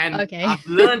 And I've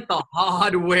learned the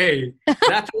hard way.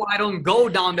 That's why I don't go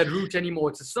down that route anymore.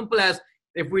 It's as simple as,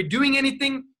 if we're doing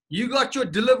anything, you got your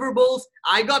deliverables,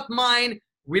 I got mine.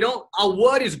 Our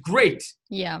word is great.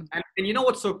 Yeah. And you know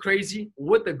what's so crazy?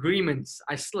 With agreements,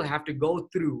 I still have to go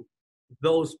through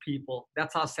those people.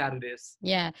 That's how sad it is.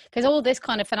 Yeah. Because all this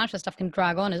kind of financial stuff can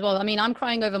drag on as well. I mean, I'm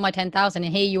crying over my 10,000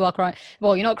 and here you are crying.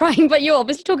 Well, you're not crying, but you're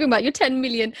obviously talking about your 10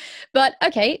 million. But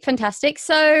okay, fantastic.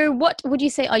 So what would you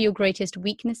say are your greatest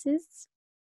weaknesses?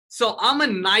 So I'm a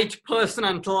night person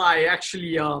until I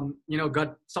actually,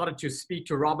 got started to speak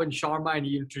to Robin Sharma, and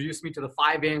he introduced me to the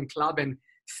 5 a.m. club. And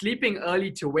sleeping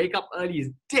early to wake up early is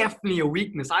definitely a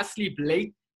weakness. I sleep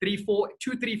late, 2,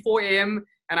 3, 4 a.m.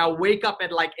 and I wake up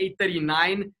at like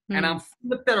 8:39, and I'm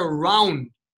flipped it around.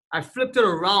 I flipped it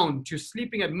around to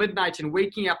sleeping at midnight and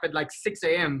waking up at like 6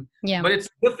 a.m. Yeah. But it's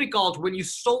difficult when you're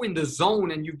so in the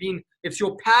zone and it's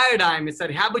your paradigm. It's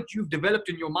that habit you've developed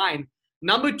in your mind.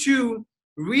 Number 2,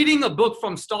 reading a book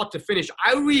from start to finish.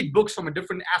 I read books from a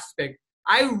different aspect.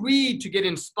 I read to get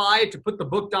inspired, to put the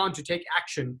book down, to take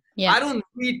action. Yeah. I don't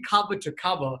read cover to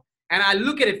cover. And I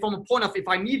look at it from a point of, if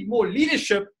I need more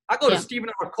leadership, I go to Stephen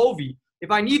R. Covey.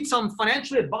 If I need some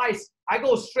financial advice, I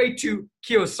go straight to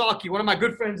Kiyosaki, one of my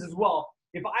good friends as well.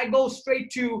 If I go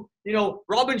straight to,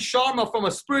 Robin Sharma from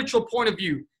a spiritual point of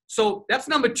view. So that's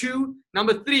number 2.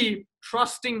 Number 3,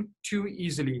 trusting too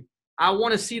easily. I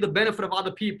want to see the benefit of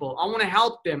other people. I want to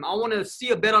help them. I want to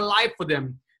see a better life for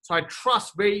them. So I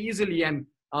trust very easily. And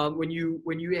when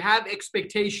you have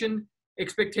expectations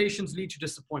lead to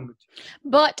disappointment.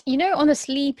 But, on the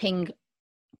sleeping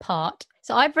part,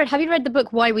 so have you read the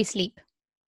book Why We Sleep?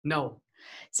 No.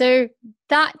 So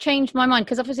that changed my mind,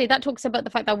 because obviously that talks about the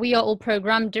fact that we are all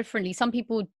programmed differently. Some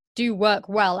people do work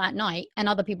well at night and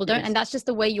other people don't. Yes. And that's just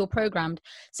the way you're programmed.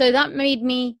 So that made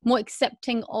me more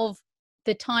accepting of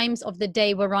the times of the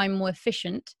day where I'm more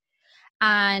efficient.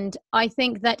 And I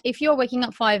think that if you're waking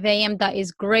up 5 a.m., that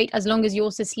is great, as long as you're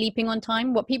also sleeping on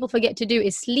time. What people forget to do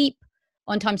is sleep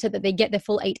on time so that they get their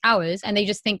full 8 hours, and they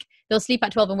just think they'll sleep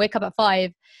at 12 and wake up at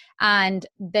 5, and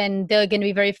then they're going to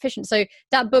be very efficient. So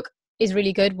that book is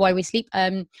really good, Why We Sleep.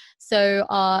 So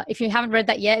if you haven't read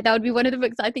that yet, that would be one of the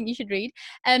books I think you should read.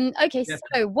 Okay, yes.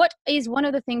 So what is one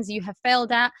of the things you have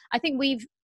failed at? I think we've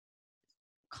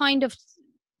kind of,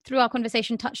 through our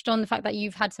conversation, touched on the fact that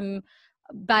you've had some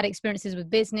bad experiences with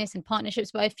business and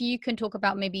partnerships, but if you can talk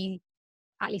about maybe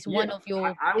at least one of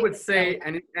your... I would say,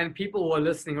 and people who are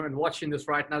listening and watching this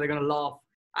right now, they're going to laugh.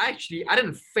 I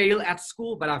didn't fail at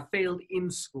school, but I failed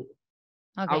in school.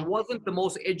 Okay. I wasn't the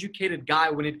most educated guy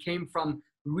when it came from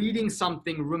reading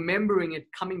something, remembering it,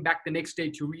 coming back the next day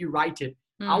to rewrite it.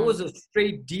 I was a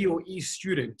straight DOE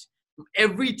student.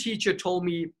 Every teacher told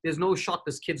me there's no shot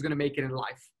this kid's going to make it in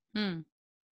life.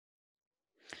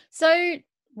 So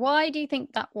why do you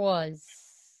think that was?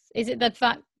 Is it the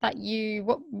fact that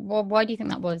why do you think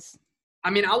that was? I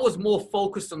mean, I was more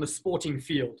focused on the sporting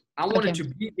field. I wanted to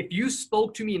be, if you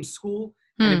spoke to me in school,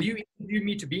 and if you interviewed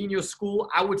me to be in your school,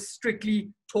 I would strictly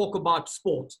talk about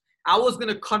sport. I was going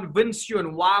to convince you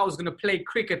on why I was going to play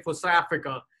cricket for South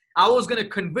Africa. I was going to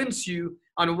convince you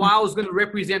on why I was going to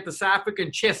represent the South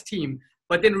African chess team.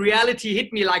 But then reality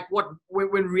hit me like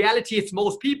when reality hits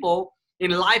most people in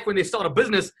life when they start a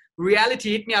business,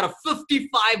 reality hit me. Out of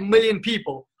 55 million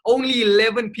people, only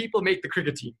 11 people make the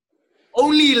cricket team.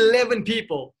 Only 11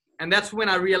 people. And that's when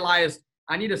I realized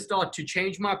I need to start to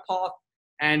change my path.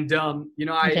 And,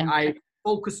 I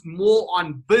focus more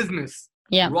on business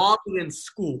rather than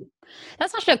school.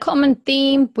 That's actually a common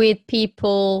theme with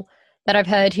people that I've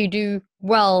heard who do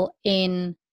well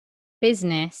in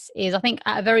business is, I think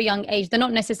at a very young age, they're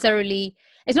not necessarily,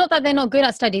 it's not that they're not good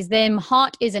at studies, their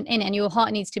heart isn't in it, and your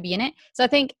heart needs to be in it. So I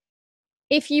think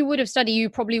if you would have studied, you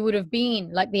probably would have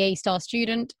been like the A-star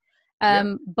student.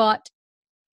 But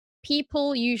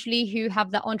people usually who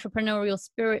have that entrepreneurial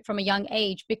spirit from a young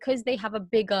age, because they have a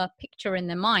bigger picture in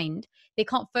their mind, they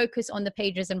can't focus on the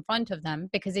pages in front of them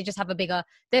because they just have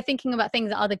they're thinking about things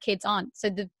that other kids aren't. So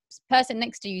the person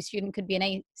next to you, student, could be an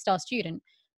A-star student,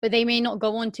 but they may not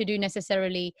go on to do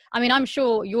necessarily. I mean, I'm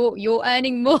sure you're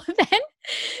earning more than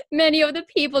many of the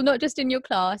people, not just in your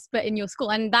class, but in your school.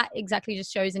 And that exactly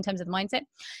just shows in terms of the mindset.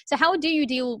 So how do you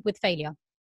deal with failure?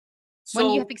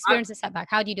 When you have experienced a setback,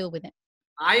 how do you deal with it?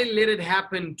 I let it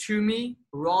happen to me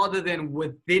rather than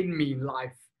within me in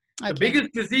life. Okay. The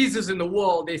biggest diseases in the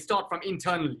world, they start from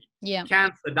internally. Yeah.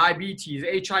 Cancer, diabetes,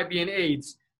 HIV and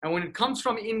AIDS. And when it comes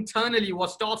from internally,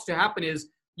 what starts to happen is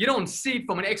you don't see it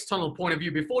from an external point of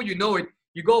view. Before you know it,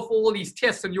 you go for all these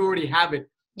tests and you already have it.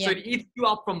 Yeah. So it eats you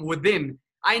up from within.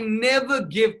 I never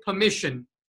give permission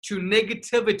to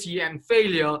negativity and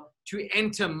failure to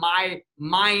enter my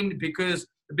mind, because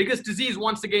the biggest disease,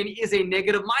 once again, is a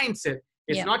negative mindset.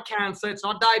 It's not cancer, it's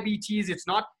not diabetes, it's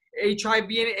not HIV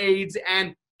and AIDS.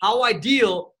 And how I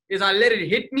deal is I let it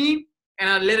hit me and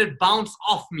I let it bounce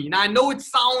off me. Now, I know it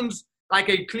sounds like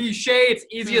a cliche, it's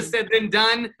easier said than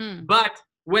done, but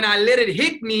when I let it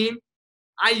hit me,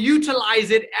 I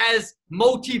utilize it as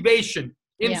motivation,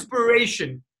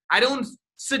 inspiration. I don't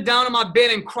sit down in my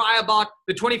bed and cry about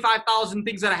the 25,000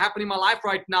 things that are happening in my life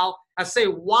right now. I say,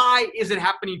 why is it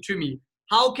happening to me?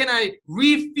 How can I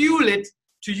refuel it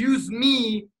to use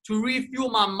me to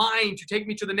refuel my mind to take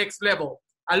me to the next level?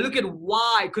 I look at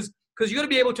why, because you got to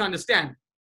be able to understand.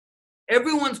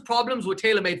 Everyone's problems were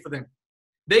tailor-made for them.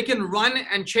 They can run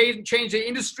and change their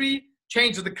industry,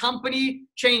 change the company,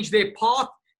 change their path.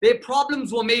 Their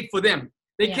problems were made for them.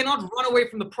 They cannot run away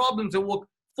from the problems that were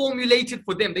formulated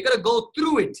for them. They got to go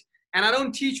through it. And I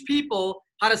don't teach people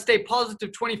how to stay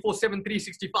positive 24/7,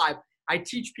 365. I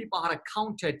teach people how to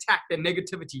counterattack their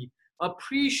negativity.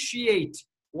 Appreciate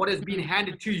what has been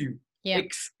handed to you.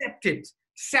 Accept it,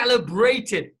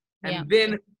 celebrate it, and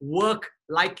then work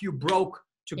like you broke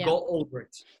to go over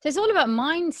it. So it's all about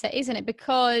mindset, isn't it?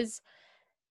 Because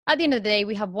at the end of the day,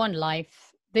 we have one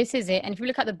life. This is it. And if you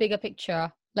look at the bigger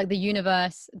picture, like the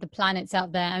universe, the planets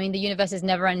out there, I mean, the universe is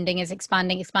never ending, is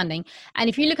expanding. And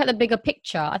if you look at the bigger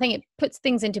picture, I think it puts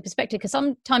things into perspective, because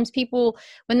sometimes people,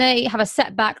 when they have a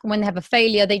setback, when they have a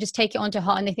failure, they just take it onto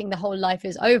heart and they think the whole life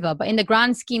is over. But in the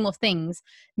grand scheme of things,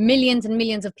 millions and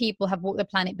millions of people have walked the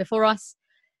planet before us.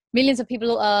 Billions of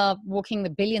people are walking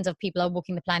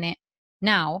the planet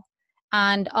now.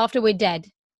 And after we're dead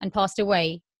and passed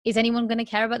away, is anyone going to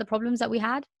care about the problems that we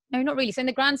had? No, not really. So in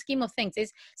the grand scheme of things,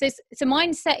 so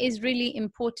mindset is really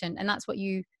important, and that's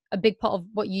a big part of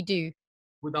what you do.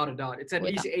 Without a doubt. It's at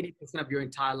least 80% of your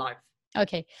entire life.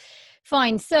 Okay,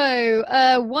 fine. So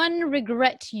one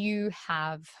regret you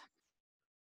have?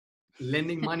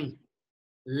 Lending money.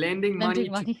 Lending money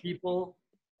to people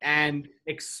and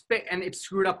it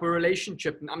screwed up a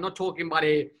relationship. And I'm talking about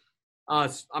a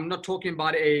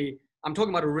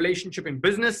relationship in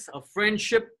business, a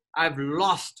friendship. I've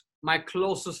lost my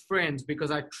closest friends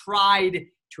because I tried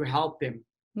to help them.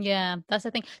 Yeah, that's the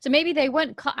thing. So maybe they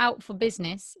weren't cut out for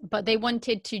business, but they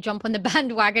wanted to jump on the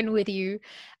bandwagon with you.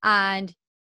 And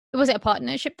was it a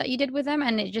partnership that you did with them?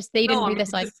 And they didn't do their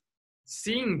side?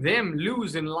 Seeing them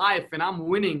lose in life and I'm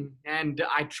winning, and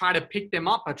I try to pick them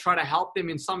up. I try to help them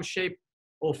in some shape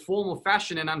or form or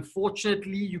fashion. And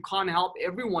unfortunately, you can't help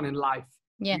everyone in life.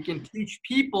 Yeah. You can teach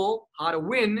people how to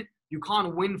win. You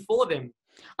can't win for them.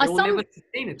 They will never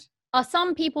sustain it. Are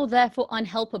some people therefore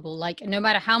unhelpable? Like, no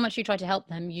matter how much you try to help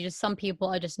them, some people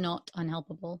are just not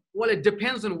unhelpable. Well, it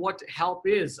depends on what help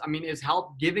is. I mean, is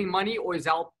help giving money, or is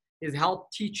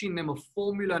help teaching them a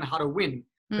formula on how to win?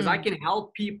 Because I can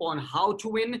help people on how to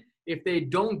win. If they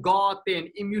don't go out there and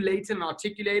emulate it and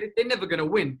articulate it, they're never going to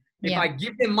win. If I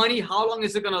give them money, how long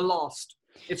is it going to last?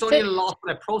 It's only going to last for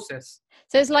that process.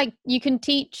 So it's like you can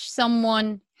teach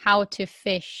someone how to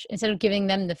fish instead of giving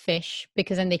them the fish,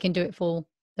 because then they can do it for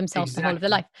themselves the whole of their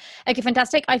life. Okay,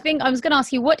 fantastic. I think I was going to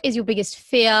ask you, what is your biggest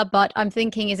fear? But I'm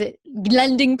thinking, is it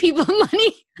lending people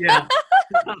money? Yeah.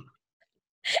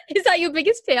 Is that your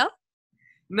biggest fear?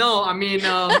 No, I mean,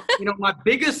 my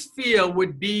biggest fear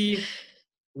would be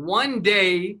one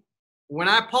day when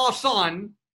I pass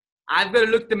on, I've got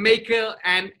to look the maker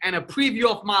and a preview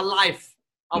of my life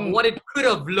of what it could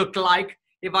have looked like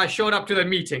if I showed up to the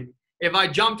meeting, if I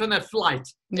jumped on that flight,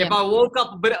 if I woke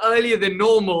up a bit earlier than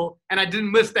normal and I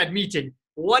didn't miss that meeting.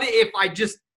 What if I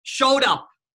just showed up?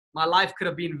 My life could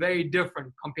have been very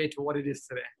different compared to what it is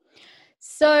today.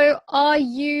 So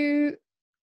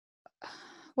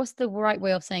what's the right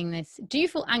way of saying this? Do you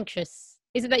feel anxious?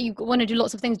 Is it that you want to do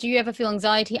lots of things? Do you ever feel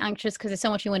anxiety, anxious because there's so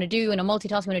much you want to do and a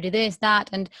multitask, you want to do this, that,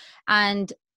 and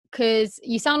because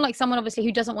you sound like someone obviously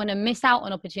who doesn't want to miss out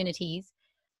on opportunities,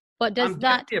 but does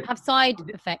that have side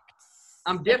effects?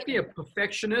 I'm definitely a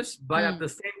perfectionist, but at the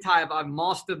same time, I've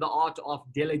mastered the art of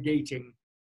delegating.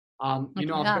 I've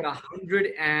got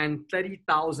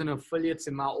 130,000 affiliates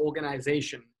in my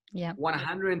organization.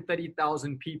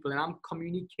 130,000 people, and I'm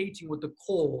communicating with the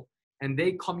core, and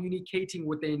they communicating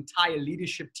with the entire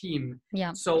leadership team.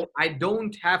 So I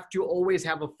don't have to always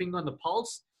have a finger on the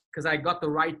pulse because I got the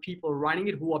right people running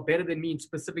it who are better than me in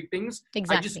specific things.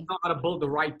 I just know how to build the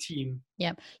right team.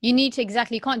 You need to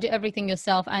you can't do everything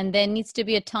yourself, and there needs to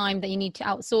be a time that you need to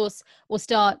outsource or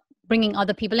start bringing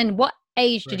other people in. What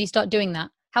age did you start doing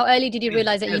that? How early did you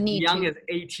realize that you need as young as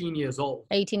 18 years old.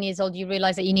 18 years old, you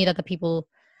realize that you need other people.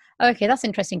 Okay, that's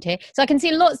interesting to hear. So I can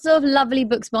see lots of lovely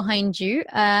books behind you,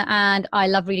 and I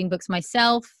love reading books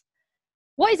myself.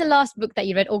 What is the last book that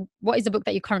you read, or what is the book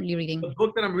that you're currently reading? The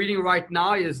book that I'm reading right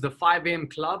now is The 5 a.m.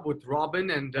 Club with Robin,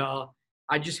 and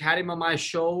I just had him on my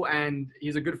show, and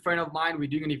he's a good friend of mine. We're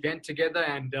doing an event together,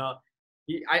 and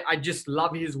I just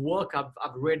love his work. I've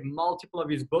read multiple of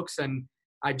his books, and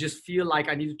I just feel like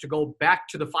I needed to go back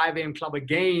to The 5 a.m. Club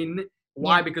again.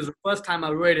 Why? Because the first time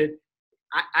I read it,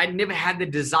 I never had the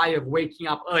desire of waking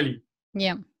up early.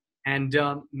 And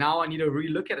now I need to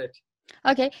relook at it.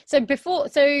 Okay. So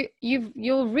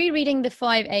you're rereading The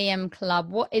 5 a.m.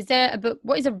 Club. What is a book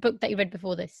that you read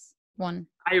before this one?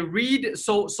 I read,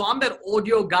 so I'm that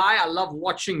audio guy. I love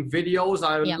watching videos.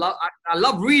 I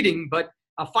love reading, but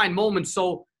I find moments.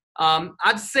 So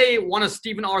I'd say one of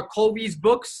Stephen R. Covey's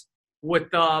books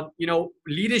with,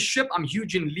 leadership. I'm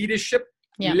huge in leadership.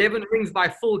 11 Rings by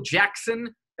Phil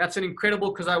Jackson. That's an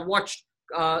incredible, because I watched,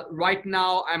 right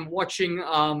now I'm watching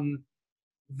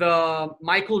the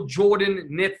Michael Jordan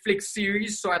Netflix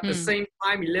series. So at the same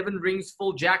time, 11 Rings,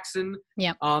 Phil Jackson.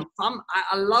 I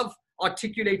love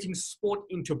articulating sport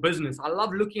into business. I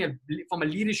love looking at from a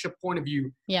leadership point of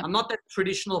view. I'm not that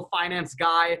traditional finance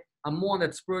guy. I'm more on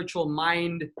that spiritual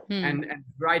mind and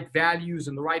right values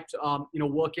and the right,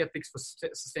 work ethics for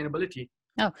sustainability.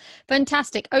 Oh,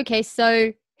 fantastic. Okay.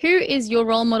 So who is your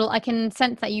role model? I can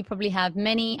sense that you probably have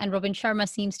many, and Robin Sharma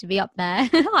seems to be up there,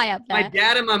 high up there. My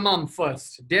dad and my mom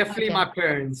first. Definitely my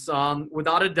parents,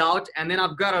 without a doubt. And then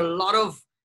I've got a lot of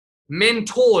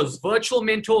mentors, virtual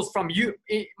mentors from you.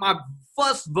 My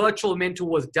first virtual mentor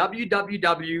was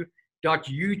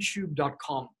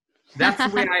www.youtube.com.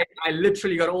 That's where I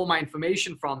literally got all my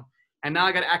information from. And now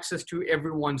I got access to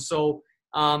everyone. So,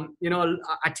 I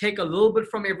take a little bit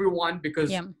from everyone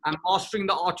because I'm mastering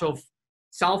the art of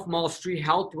self-mastery,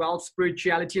 health, wealth,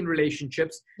 spirituality, and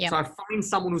relationships. So I find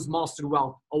someone who's mastered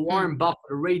wealth, a Warren Buffett,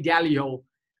 a Ray Dalio.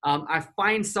 I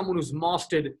find someone who's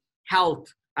mastered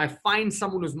health. I find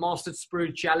someone who's mastered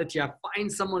spirituality. I find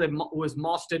someone who has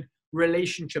mastered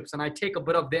relationships, and I take a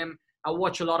bit of them. I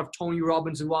watch a lot of Tony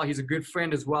Robbins as well. He's a good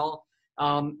friend as well.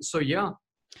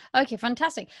 Okay,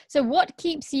 fantastic. So what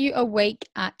keeps you awake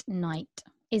at night?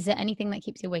 Is there anything that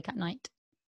keeps you awake at night?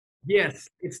 Yes,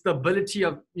 it's the ability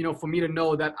of, for me to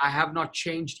know that I have not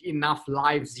changed enough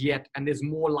lives yet, and there's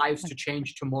more lives to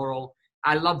change tomorrow.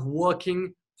 I love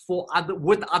working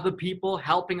with other people,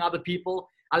 helping other people.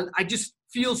 I just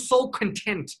feel so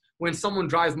content when someone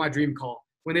drives my dream car,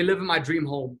 when they live in my dream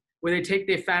home, when they take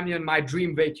their family on my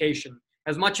dream vacation.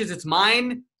 As much as it's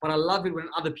mine, but I love it when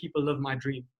other people live my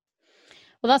dream.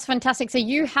 Well, that's fantastic. So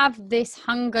you have this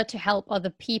hunger to help other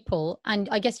people, and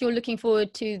I guess you're looking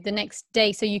forward to the next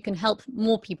day so you can help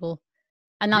more people.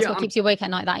 And that's what keeps you awake at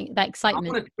night, that excitement.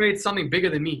 I want to create something bigger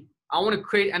than me. I want to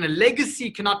create, and a legacy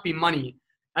cannot be money.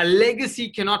 A legacy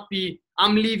cannot be,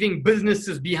 I'm leaving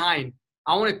businesses behind.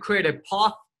 I want to create a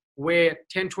path where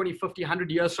 10, 20, 50, 100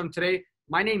 years from today,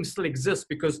 my name still exists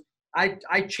because I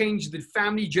changed the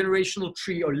family generational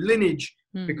tree or lineage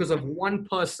because of one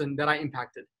person that I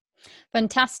impacted.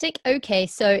 Fantastic. Okay,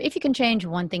 so if you can change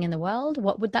one thing in the world,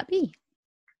 what would that be?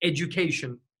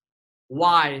 Education.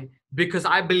 Why? Because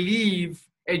I believe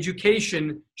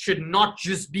education should not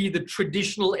just be the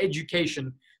traditional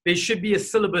education. There should be a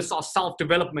syllabus of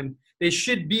self-development. There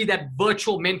should be that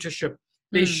virtual mentorship.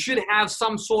 They should have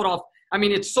some sort of,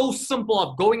 it's so simple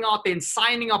of going out there and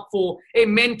signing up for a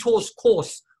mentor's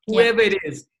course whoever it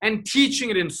is, and teaching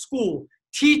it in school,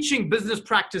 teaching business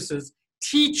practices,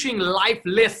 teaching life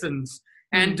lessons.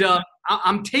 And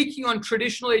I'm taking on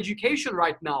traditional education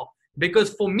right now,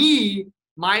 because for me,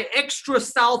 my extra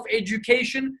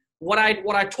self-education, what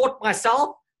I taught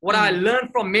myself, what I learned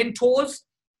from mentors,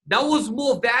 that was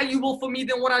more valuable for me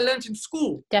than what I learned in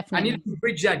school. Definitely. I needed to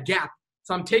bridge that gap.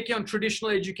 So I'm taking on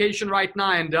traditional education right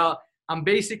now, and I'm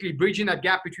basically bridging that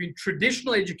gap between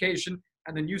traditional education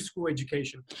and the new school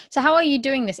education. So how are you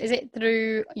doing this? Is it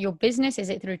through your business? Is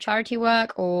it through charity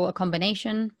work, or a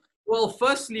combination? Well,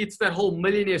 firstly, it's that whole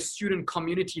millionaire student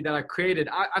community that I created.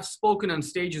 I've spoken on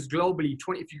stages globally.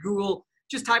 If you Google,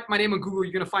 just type my name on Google,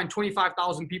 you're going to find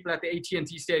 25,000 people at the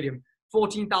AT&T Stadium,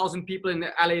 14,000 people in the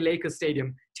LA Lakers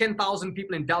Stadium, 10,000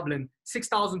 people in Dublin,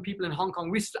 6,000 people in Hong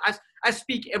Kong. I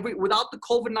speak without the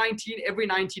COVID-19, every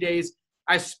 90 days,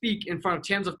 I speak in front of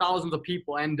tens of thousands of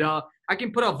people. And I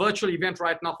can put a virtual event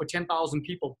right now for 10,000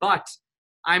 people, but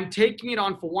I'm taking it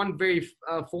on for one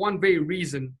very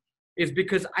reason, is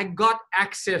because I got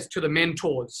access to the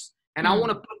mentors, and I want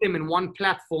to put them in one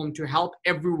platform to help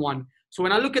everyone. So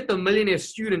when I look at the millionaire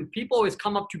student, people always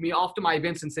come up to me after my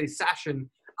events and say, Sachin,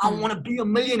 I want to be a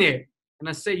millionaire. And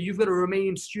I say, you've got to remain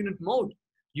in student mode.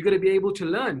 You got to be able to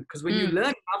learn, because when you learn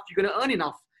enough, you're going to earn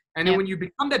enough. And then when you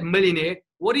become that millionaire,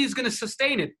 what is going to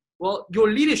sustain it? Well,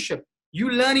 your leadership, you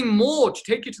learning more to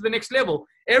take you to the next level.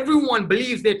 Everyone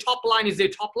believes their top line is their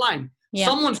top line. Yeah.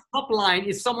 Someone's top line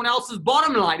is someone else's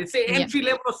bottom line. It's their entry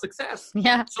level of success.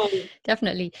 Yeah, so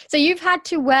definitely. So you've had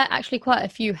to wear actually quite a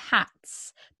few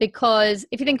hats, because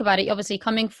if you think about it, obviously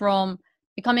coming from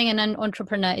becoming an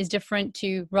entrepreneur is different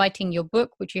to writing your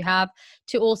book, which you have,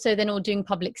 to also then all doing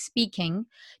public speaking.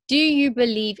 Do you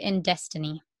believe in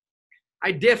destiny?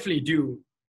 I definitely do.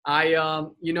 I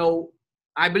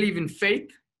believe in faith.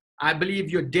 I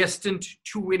believe you're destined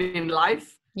to win in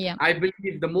life. Yeah. I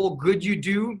believe the more good you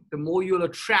do, the more you'll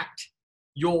attract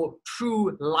your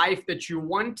true life that you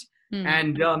want.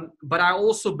 And but I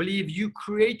also believe you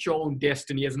create your own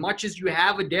destiny. As much as you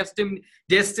have a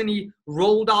destiny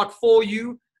rolled out for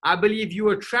you, I believe you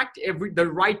attract the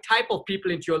right type of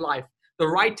people into your life, the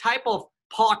right type of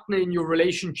partner in your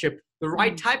relationship, the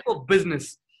right type of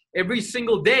business. Every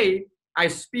single day, I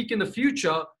speak in the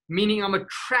future, meaning I'm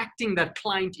attracting that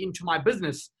client into my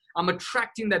business. I'm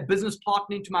attracting that business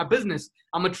partner into my business.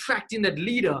 I'm attracting that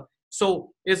leader.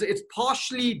 So it's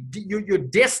partially you're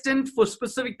destined for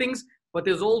specific things, but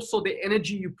there's also the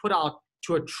energy you put out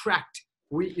to attract.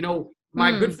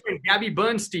 My good friend Gabby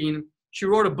Bernstein, she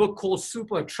wrote a book called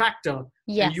Super Attractor.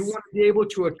 Yes. And you want to be able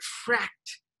to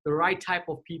attract the right type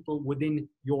of people within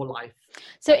your life.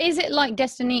 So is it like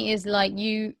destiny is like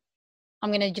I'm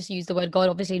going to just use the word God.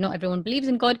 Obviously, not everyone believes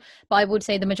in God, but I would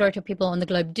say the majority of people on the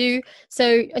globe do.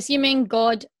 So assuming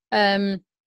God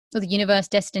or the universe,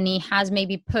 destiny, has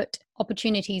maybe put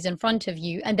opportunities in front of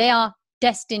you, and they are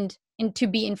destined to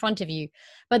be in front of you.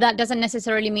 But that doesn't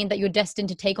necessarily mean that you're destined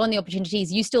to take on the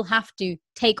opportunities. You still have to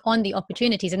take on the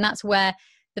opportunities. And that's where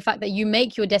the fact that you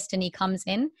make your destiny comes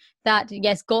in, that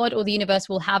yes, God or the universe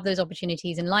will have those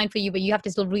opportunities in line for you, but you have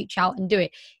to still reach out and do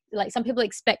it. Like some people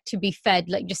expect to be fed,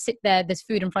 like just sit there, there's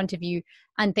food in front of you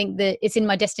and think that it's in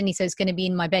my destiny, so it's going to be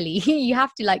in my belly. You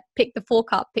have to like pick the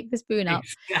fork up, pick the spoon up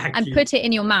and put it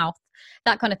in your mouth,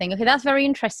 that kind of thing. Okay, that's very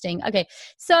interesting. Okay,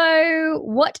 so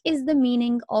what is the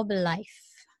meaning of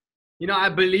life? I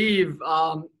believe,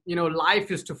 life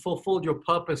is to fulfill your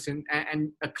purpose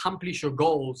and accomplish your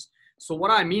goals. So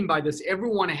what I mean by this,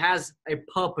 everyone has a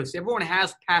purpose. Everyone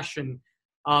has passion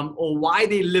or why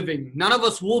they're living. None of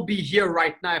us will be here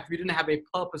right now if we didn't have a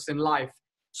purpose in life.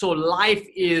 So life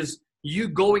is you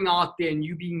going out there and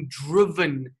you being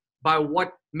driven by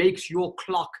what makes your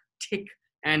clock tick.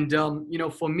 And,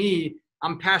 for me,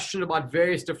 I'm passionate about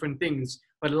various different things.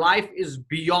 But life is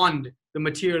beyond the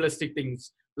materialistic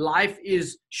things. Life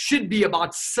should be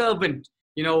about servant.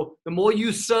 The more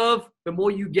you serve, the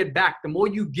more you get back. The more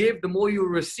you give, the more you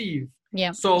receive.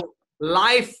 Yeah. So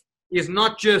life is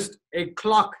not just a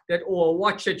clock or a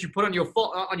watch that you put on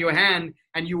your hand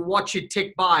and you watch it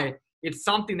tick by. It's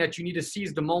something that you need to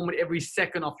seize the moment every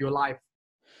second of your life.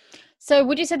 So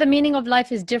would you say the meaning of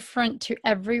life is different to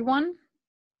everyone?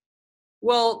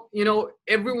 Well,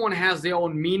 everyone has their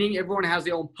own meaning. Everyone has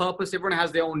their own purpose. Everyone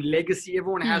has their own legacy.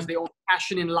 Everyone has their own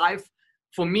passion in life.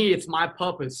 For me, it's my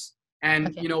purpose.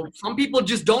 And, some people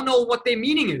just don't know what their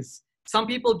meaning is. Some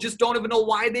people just don't even know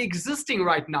why they're existing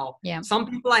right now. Yeah. Some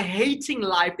people are hating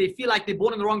life. They feel like they're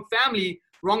born in the wrong family,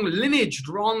 wrong lineage,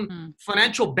 wrong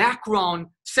financial background.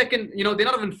 Second, they're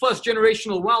not even first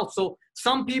generational wealth. So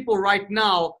some people right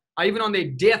now are even on their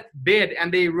deathbed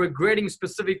and they're regretting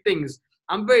specific things.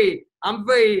 I'm very,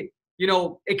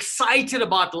 excited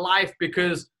about life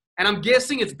and I'm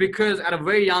guessing it's because at a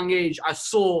very young age, I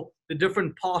saw the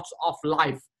different parts of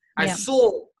life. I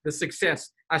saw the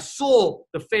success. I saw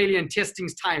the failure and testing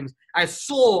times. I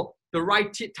saw the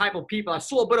right type of people. I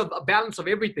saw a bit of a balance of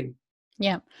everything.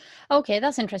 Yeah. Okay,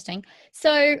 that's interesting.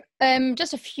 So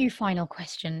just a few final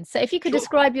questions. So if you could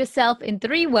describe yourself in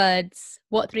 3 words,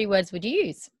 what 3 words would you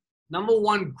use? Number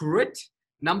 1, grit.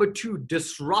 Number 2,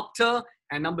 disruptor.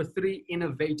 And number 3,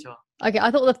 innovator. Okay,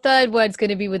 I thought the 3rd word's going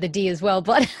to be with a D as well,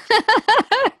 but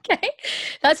okay,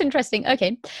 that's interesting.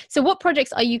 Okay, so what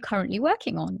projects are you currently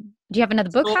working on? Do you have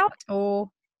another book out or?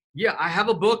 Yeah, I have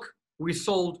a book. We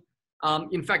sold,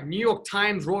 in fact, New York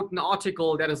Times wrote an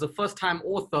article that as a first-time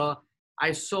author,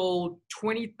 I sold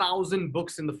 20,000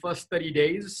 books in the first 30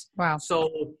 days. Wow.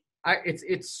 So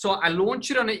I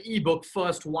launched it on an ebook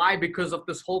first. Why? Because of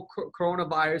this whole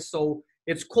coronavirus. So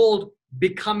it's called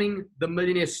Becoming the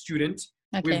Millionaire Student.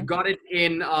 Okay. We've got it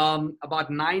in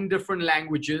about 9 different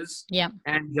languages. Yeah.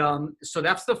 And so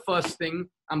that's the first thing.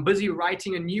 I'm busy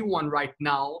writing a new one right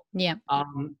now. Yeah.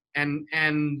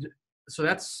 And so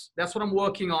that's what I'm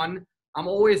working on. I'm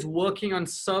always working on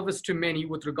service to many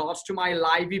with regards to my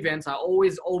live events. I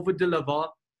always over deliver.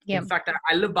 Yeah. In fact,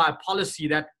 I live by a policy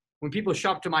that when people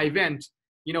show up to my event,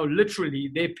 literally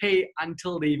they pay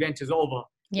until the event is over.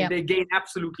 Yeah. And they gain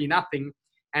absolutely nothing.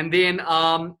 And then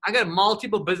I got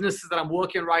multiple businesses that I'm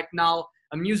working on right now.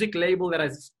 A music label that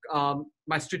has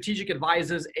my strategic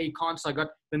advisors, Akon. So I got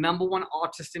the number 1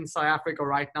 artist in South Africa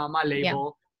right now, my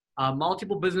label. Yeah.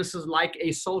 Multiple businesses like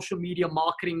a social media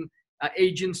marketing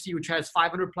agency, which has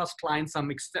 500 plus clients.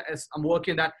 I'm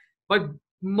working on that. But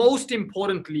most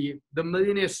importantly, the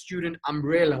Millionaire Student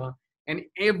umbrella and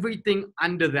everything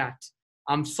under that.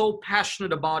 I'm so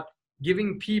passionate about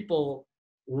giving people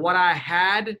what I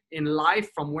had in life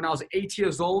from when I was 8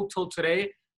 years old till today.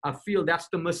 I feel that's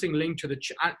the missing link to the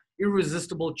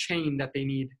irresistible chain that they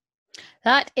need.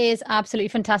 That is absolutely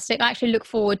fantastic. I actually look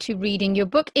forward to reading your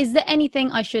book. Is there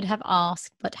anything I should have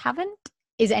asked but haven't?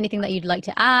 Is there anything that you'd like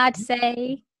to add,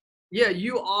 say? Yeah,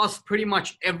 you asked pretty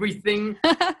much everything.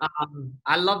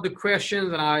 I love the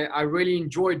questions, and I really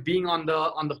enjoyed being on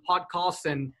the podcast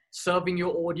and serving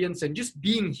your audience and just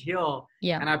being here.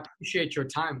 Yeah. And I appreciate your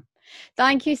time.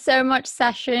 Thank you so much,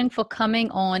 Sachin, for coming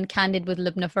on Candid with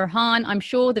Lubna Farhan. I'm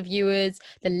sure the viewers,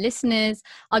 the listeners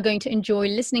are going to enjoy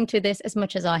listening to this as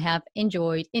much as I have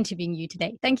enjoyed interviewing you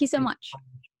today. Thank you so much.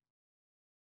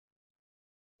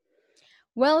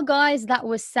 Well, guys, that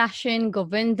was Sachin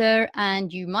Govinder,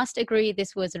 and you must agree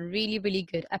this was a really, really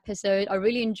good episode. I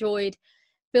really enjoyed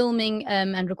filming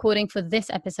and recording for this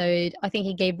episode. I think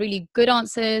he gave really good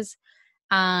answers,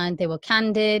 and they were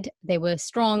candid, they were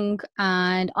strong,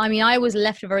 and I was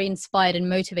left very inspired and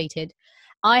motivated.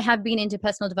 I have been into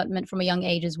personal development from a young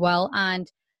age as well, and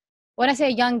when I say a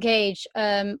young age,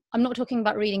 I'm not talking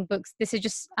about reading books. This is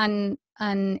just something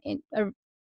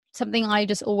I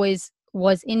just always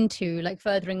was into, like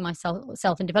furthering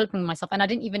myself and developing myself. And I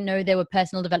didn't even know there were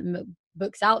personal development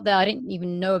books out there. I didn't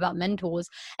even know about mentors.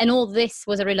 And all this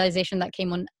was a realization that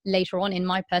came on later on in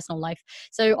my personal life.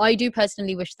 So I do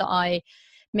personally wish that I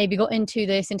maybe got into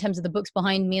this in terms of the books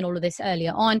behind me and all of this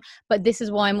earlier on. But this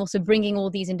is why I'm also bringing all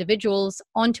these individuals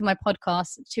onto my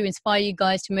podcast to inspire you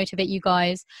guys, to motivate you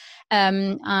guys.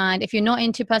 And if you're not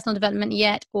into personal development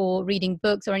yet or reading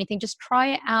books or anything, just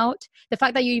try it out. The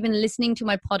fact that you're even listening to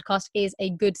my podcast is a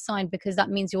good sign, because that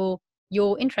means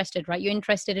you're interested, right? You're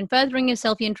interested in furthering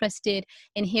yourself. You're interested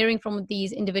in hearing from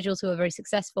these individuals who are very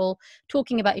successful,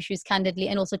 talking about issues candidly,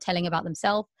 and also telling about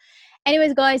themselves.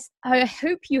 Anyways, guys, I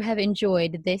hope you have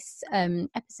enjoyed this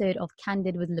episode of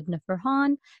Candid with Lubna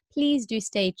Farhan. Please do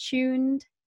stay tuned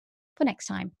for next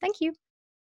time. Thank you.